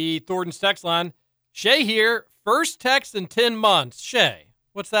 Texter on the Thornton's text line. Shay here. First text in 10 months. Shay,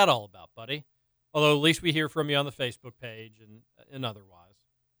 what's that all about, buddy? Although at least we hear from you on the Facebook page and otherwise.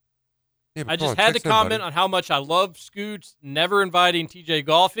 Yeah, I just had to comment on how much I love Scoots never inviting TJ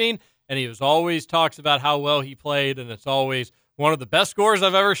golfing, and he always talks about how well he played, and it's always one of the best scores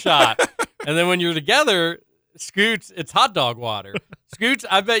I've ever shot. And then when you're together, Scoots, it's hot dog water. Scoots,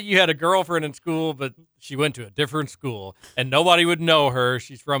 I bet you had a girlfriend in school, but she went to a different school, and nobody would know her.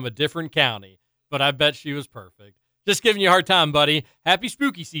 She's from a different county. But I bet she was perfect. Just giving you a hard time, buddy. Happy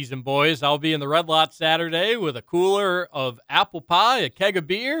spooky season, boys. I'll be in the Red Lot Saturday with a cooler of apple pie, a keg of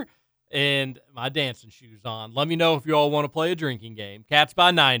beer, and my dancing shoes on. Let me know if you all want to play a drinking game. Cats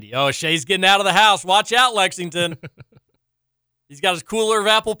by 90. Oh, Shay's getting out of the house. Watch out, Lexington. He's got his cooler of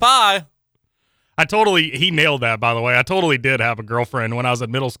apple pie. He nailed that, by the way. I totally did have a girlfriend when I was at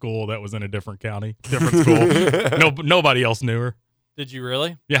middle school that was in a different county, different school. Nobody else knew her. Did you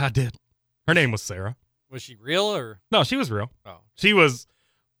really? Yeah, I did. Her name was Sarah. Was she real or? No, she was real. Oh. She was.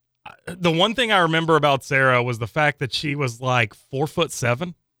 The one thing I remember about Sarah was the fact that she was like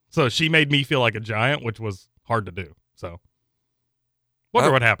 4'7". So she made me feel like a giant, which was hard to do. So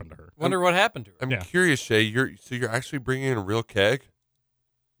wonder what happened to her. What happened to her. I'm curious, Shay. You're actually bringing in a real keg?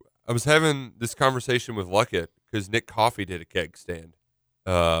 I was having this conversation with Luckett because Nick Coffey did a keg stand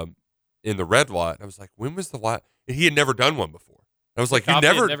in the Red Lot. I was like, when was the last? And he had never done one before. I was like, Coffey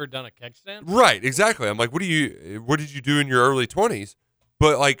had never done a keg stand? Right, exactly. I'm like, what did you do in your early 20s?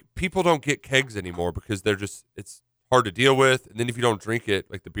 But like, people don't get kegs anymore because it's hard to deal with. And then if you don't drink it,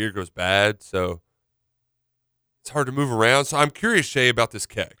 like the beer goes bad. So it's hard to move around. So I'm curious, Shay, about this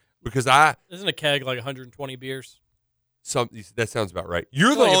keg because isn't a keg like 120 beers? That sounds about right.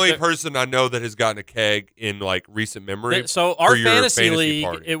 You're the only person I know that has gotten a keg in like recent memory. So our fantasy league,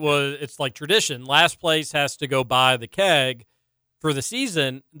 party. It's like tradition. Last place has to go buy the keg. For the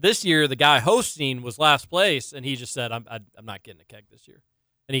season, this year, the guy hosting was last place, and he just said, I'm not getting a keg this year.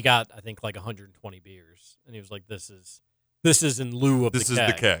 And he got, I think, like 120 beers. And he was like, this is in lieu of the keg. This is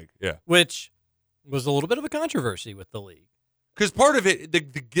the keg, yeah. Which was a little bit of a controversy with the league. Because part of it,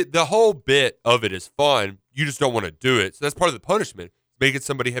 the whole bit of it is fun. You just don't want to do it. So that's part of the punishment. Making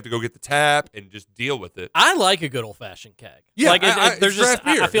somebody have to go get the tap and just deal with it. I like a good old-fashioned keg. Yeah, like there's just,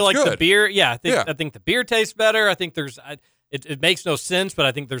 beer. I feel it's like good. the beer, I think the beer tastes better. I think there's... It makes no sense, but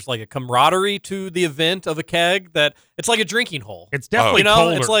I think there's like a camaraderie to the event of a keg that it's like a drinking hole. It's definitely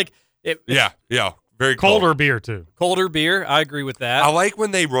colder. It's like yeah, Very colder beer too. Colder beer. I agree with that. I like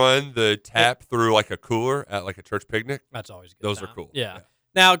when they run the tap through like a cooler at like a church picnic. That's always good. Those are cool. Yeah.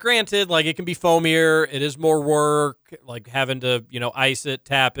 Now, granted, like it can be foamier. It is more work, like having to, ice it,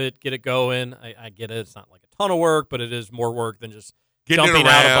 tap it, get it going. I get it. It's not like a ton of work, but it is more work than just Getting dumping it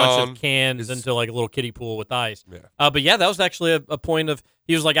out a around bunch of cans into like a little kiddie pool with ice. Yeah. But yeah, that was actually a point of,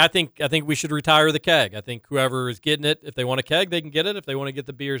 he was like, I think we should retire the keg. I think whoever is getting it, if they want a keg, they can get it. If they want to get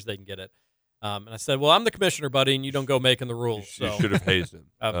the beers, they can get it. And I said, well, I'm the commissioner, buddy, and you don't go making the rules. You So should have hazed him.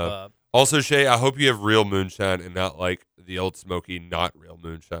 Also, Shay, I hope you have real moonshine and not like the old smoky, not real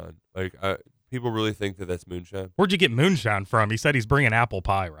moonshine. Like, people really think that that's moonshine. Where'd you get moonshine from? He said he's bringing apple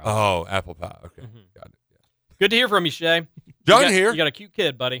pie, right? Oh, apple pie. Okay, got it. Yeah. good to hear from you, Shay. John you got, here. You got a cute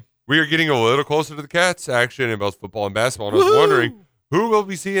kid, buddy. We are getting a little closer to the Cats action in both football and basketball, and I was wondering who will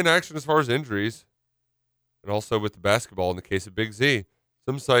we see in action as far as injuries, and also with the basketball in the case of Big Z.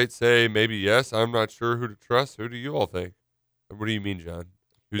 Some sites say maybe yes. I'm not sure who to trust. Who do you all think? What do you mean, John?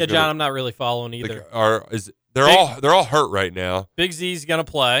 John, I'm not really following either. They're all hurt right now. Big Z's gonna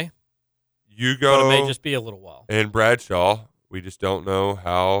play. You go, but it may just be a little while. And Bradshaw, we just don't know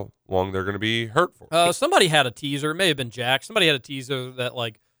how long they're going to be hurt for. Somebody had a teaser. It may have been Jack. Somebody had a teaser that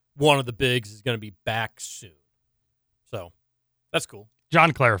like one of the bigs is going to be back soon. So that's cool.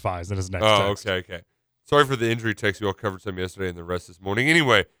 John clarifies in his next text. Okay. Sorry for the injury text. We all covered some yesterday and the rest this morning.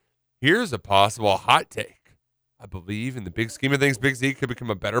 Anyway, here's a possible hot take. I believe in the big scheme of things, Big Z could become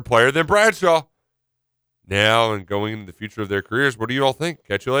a better player than Bradshaw now and going into the future of their careers. What do you all think?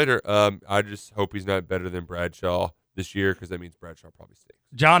 Catch you later. I just hope he's not better than Bradshaw this year because that means Bradshaw probably stinks.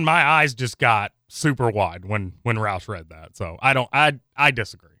 John, my eyes just got super wide when Roush read that, so I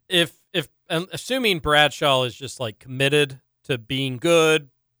disagree. If assuming Bradshaw is just like committed to being good,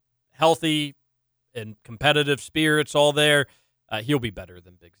 healthy, and competitive spirits all there, he'll be better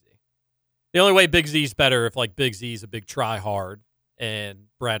than Big Z. The only way Big Z's better if like Big Z's a big try hard and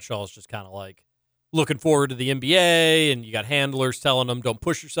Bradshaw's just kind of like looking forward to the NBA and you got handlers telling them don't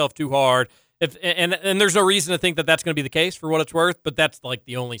push yourself too hard. And there's no reason to think that that's going to be the case for what it's worth, but that's like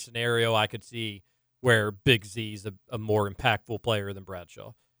the only scenario I could see where Big Z's a more impactful player than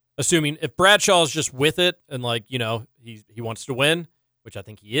Bradshaw. Assuming if Bradshaw's just with it and like, he wants to win, which I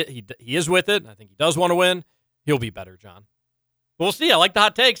think he is with it, and I think he does want to win, he'll be better, John. We'll see. I like the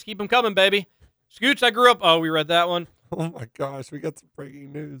hot takes. Keep them coming, baby. Scoots, I grew up. Oh, we read that one. Oh, my gosh. We got some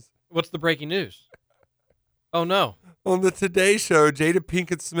breaking news. What's the breaking news? Oh, no. On the Today Show, Jada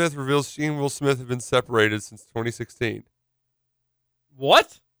Pinkett Smith reveals she and Will Smith have been separated since 2016.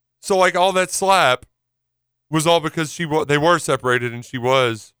 What? So, like, all that slap was all because they were separated and she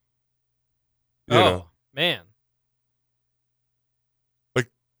was. You know. Man. Like,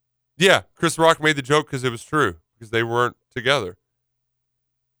 yeah, Chris Rock made the joke because it was true, because they weren't together.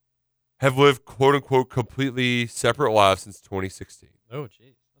 Have lived, quote unquote, completely separate lives since 2016. Oh,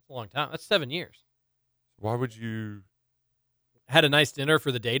 geez. That's a long time. That's 7 years. Why would you? Had a nice dinner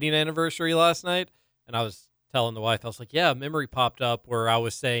for the dating anniversary last night, and I was telling the wife, I was like, yeah, a memory popped up where I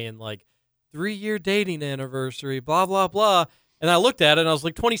was saying, like, 3-year dating anniversary, blah, blah, blah. And I looked at it, and I was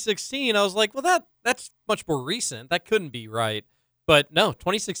like, 2016. I was like, well, that's much more recent. That couldn't be right. But no,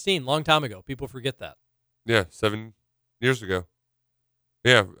 2016, long time ago. People forget that. Yeah, 7 years ago.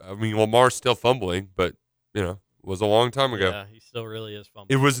 Yeah, I mean, Lamar's still fumbling, but, it was a long time ago. Yeah, he still really is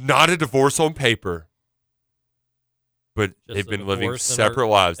fumbling. It was not a divorce on paper, but Just they've a been living divorce in separate our-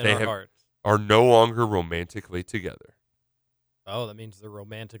 lives. in They our hearts. are no longer romantically together. Oh, that means they're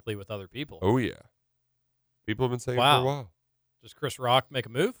romantically with other people. Oh, yeah. People have been saying Wow. for a while. Does Chris Rock make a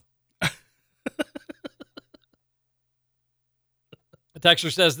move? The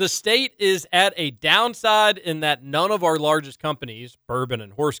texter says, this state is at a downside in that none of our largest companies, bourbon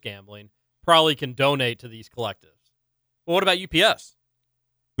and horse gambling, probably can donate to these collectives. Well, what about UPS?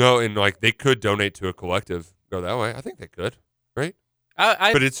 No, and they could donate to a collective. Go that way. I think they could, right?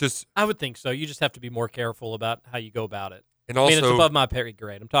 But it's just. I would think so. You just have to be more careful about how you go about it. And I mean, it's also- above my pay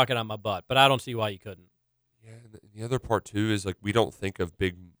grade. I'm talking on my butt, but I don't see why you couldn't. Yeah, the other part too is we don't think of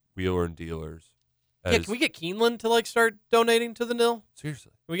big wheeler and dealers. Yeah, can we get Keeneland to start donating to the nil?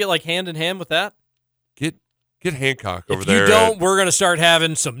 Seriously, can we get hand in hand with that? Get Hancock over If there. you don't, we're going to start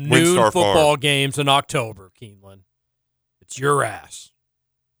having some noon Windstar football Farm. games in October, Keeneland. It's your ass.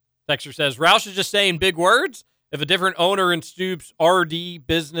 Texter says, Roush is just saying big words. If a different owner in Stoops' RD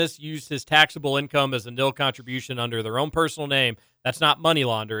business used his taxable income as a nil contribution under their own personal name, that's not money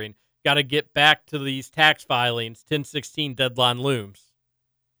laundering. Got to get back to these tax filings. 10/16 deadline looms.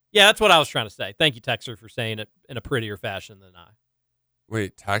 Yeah, that's what I was trying to say. Thank you, Texter, for saying it in a prettier fashion than I.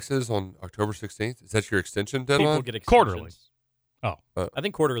 Wait, taxes on October 16th? Is that your extension deadline? People get extensions. Quarterly. Oh. I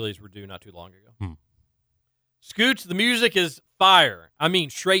think quarterlies were due not too long ago. Scoots, the music is fire. I mean,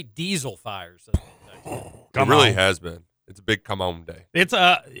 straight diesel fire. So It really has been. It's a big come on day.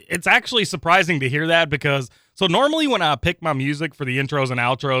 It's actually surprising to hear that because so normally when I pick my music for the intros and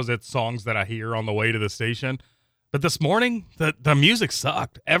outros, it's songs that I hear on the way to the station. But this morning, the music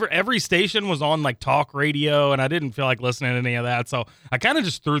sucked. Every station was on like talk radio, and I didn't feel like listening to any of that. So I kind of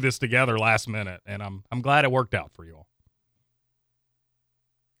just threw this together last minute, and I'm glad it worked out for you all.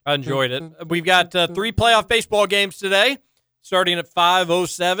 I enjoyed it. We've got 3 playoff baseball games today, starting at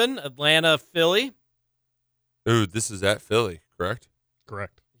 5:07, Atlanta, Philly. Ooh, this is at Philly, correct?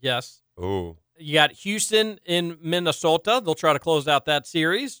 Correct. Yes. Oh. You got Houston in Minnesota. They'll try to close out that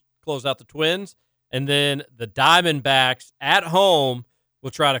series, close out the Twins. And then the Diamondbacks at home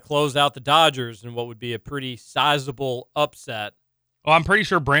will try to close out the Dodgers in what would be a pretty sizable upset. Oh, I'm pretty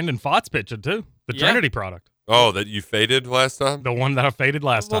sure Brandon Pfaadt's pitching too. The Trinity product. Oh, that you faded last time? The one that I faded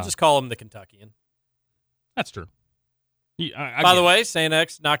last time. We'll just call him the Kentuckian. That's true. By the way, St.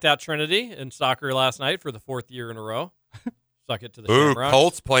 X knocked out Trinity in soccer last night for the 4th year in a row. Suck it to the Shamrocks.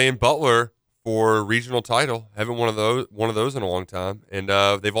 Colts playing Butler for regional title. Haven't won one of those in a long time. And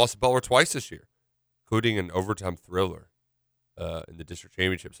they've lost to Butler twice this year, including an overtime thriller in the district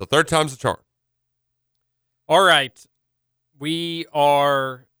championship. So 3rd time's the charm. All right. We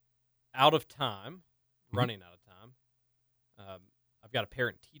are out of time, running out of time. I've got a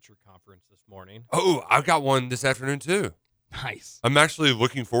parent-teacher conference this morning. Oh, I've got one this afternoon too. Nice. I'm actually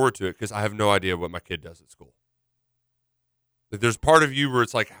looking forward to it because I have no idea what my kid does at school. Like, there's part of you where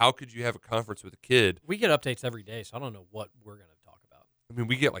it's like, how could you have a conference with a kid? We get updates every day, so I don't know what we're going to talk about. I mean,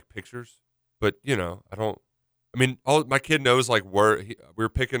 we get like pictures, but my kid knows like where we were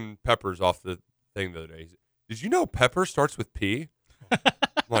picking peppers off the thing the other day. Did you know pepper starts with P? I'm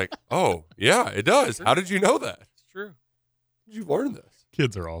like, oh yeah, it does. How did you know that? It's true. Did you learn this?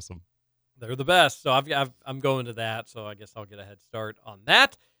 Kids are awesome. They're the best. So I'm going to that. So I guess I'll get a head start on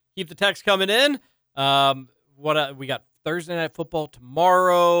that. Keep the text coming in. We got Thursday night football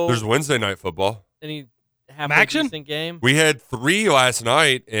tomorrow. There's Wednesday night football. Any halfway decent game? We had 3 last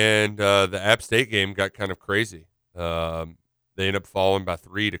night, and the App State game got kind of crazy. They ended up falling by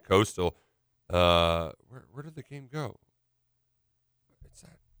 3 to Coastal. Where did the game go?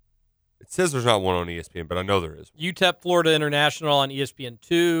 It says there's not one on ESPN, but I know there is. UTEP Florida International on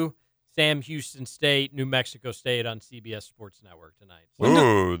ESPN2. Sam Houston State, New Mexico State on CBS Sports Network tonight.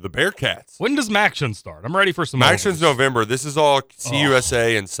 Ooh, the Bearcats. When does Maction start? I'm ready for some. Maction's November. This is all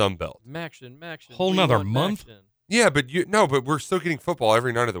CUSA and Sunbelt. Maction. Whole nother month. Maction. Yeah, but we're still getting football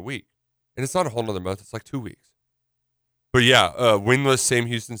every night of the week, and it's not a whole nother month. It's like 2 weeks. But yeah, winless Sam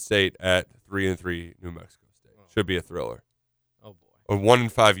Houston State at 3-3 New Mexico State should be a thriller. Oh boy. A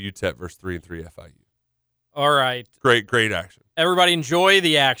 1-5 UTEP versus 3-3 FIU. All right. Great action. Everybody enjoy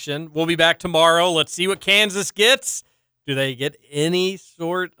the action. We'll be back tomorrow. Let's see what Kansas gets. Do they get any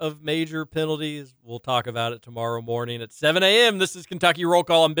sort of major penalties? We'll talk about it tomorrow morning at 7 a.m. This is Kentucky Roll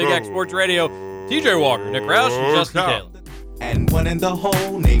Call on Big X Sports Radio. TJ Walker, Nick Roush, and Justin Taylor. And one in the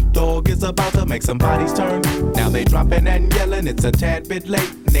hole, Nate Dogg is about to make some bodies turn. Now they dropping and yelling, it's a tad bit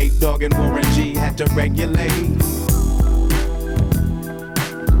late. Nate Dogg and Warren G had to regulate.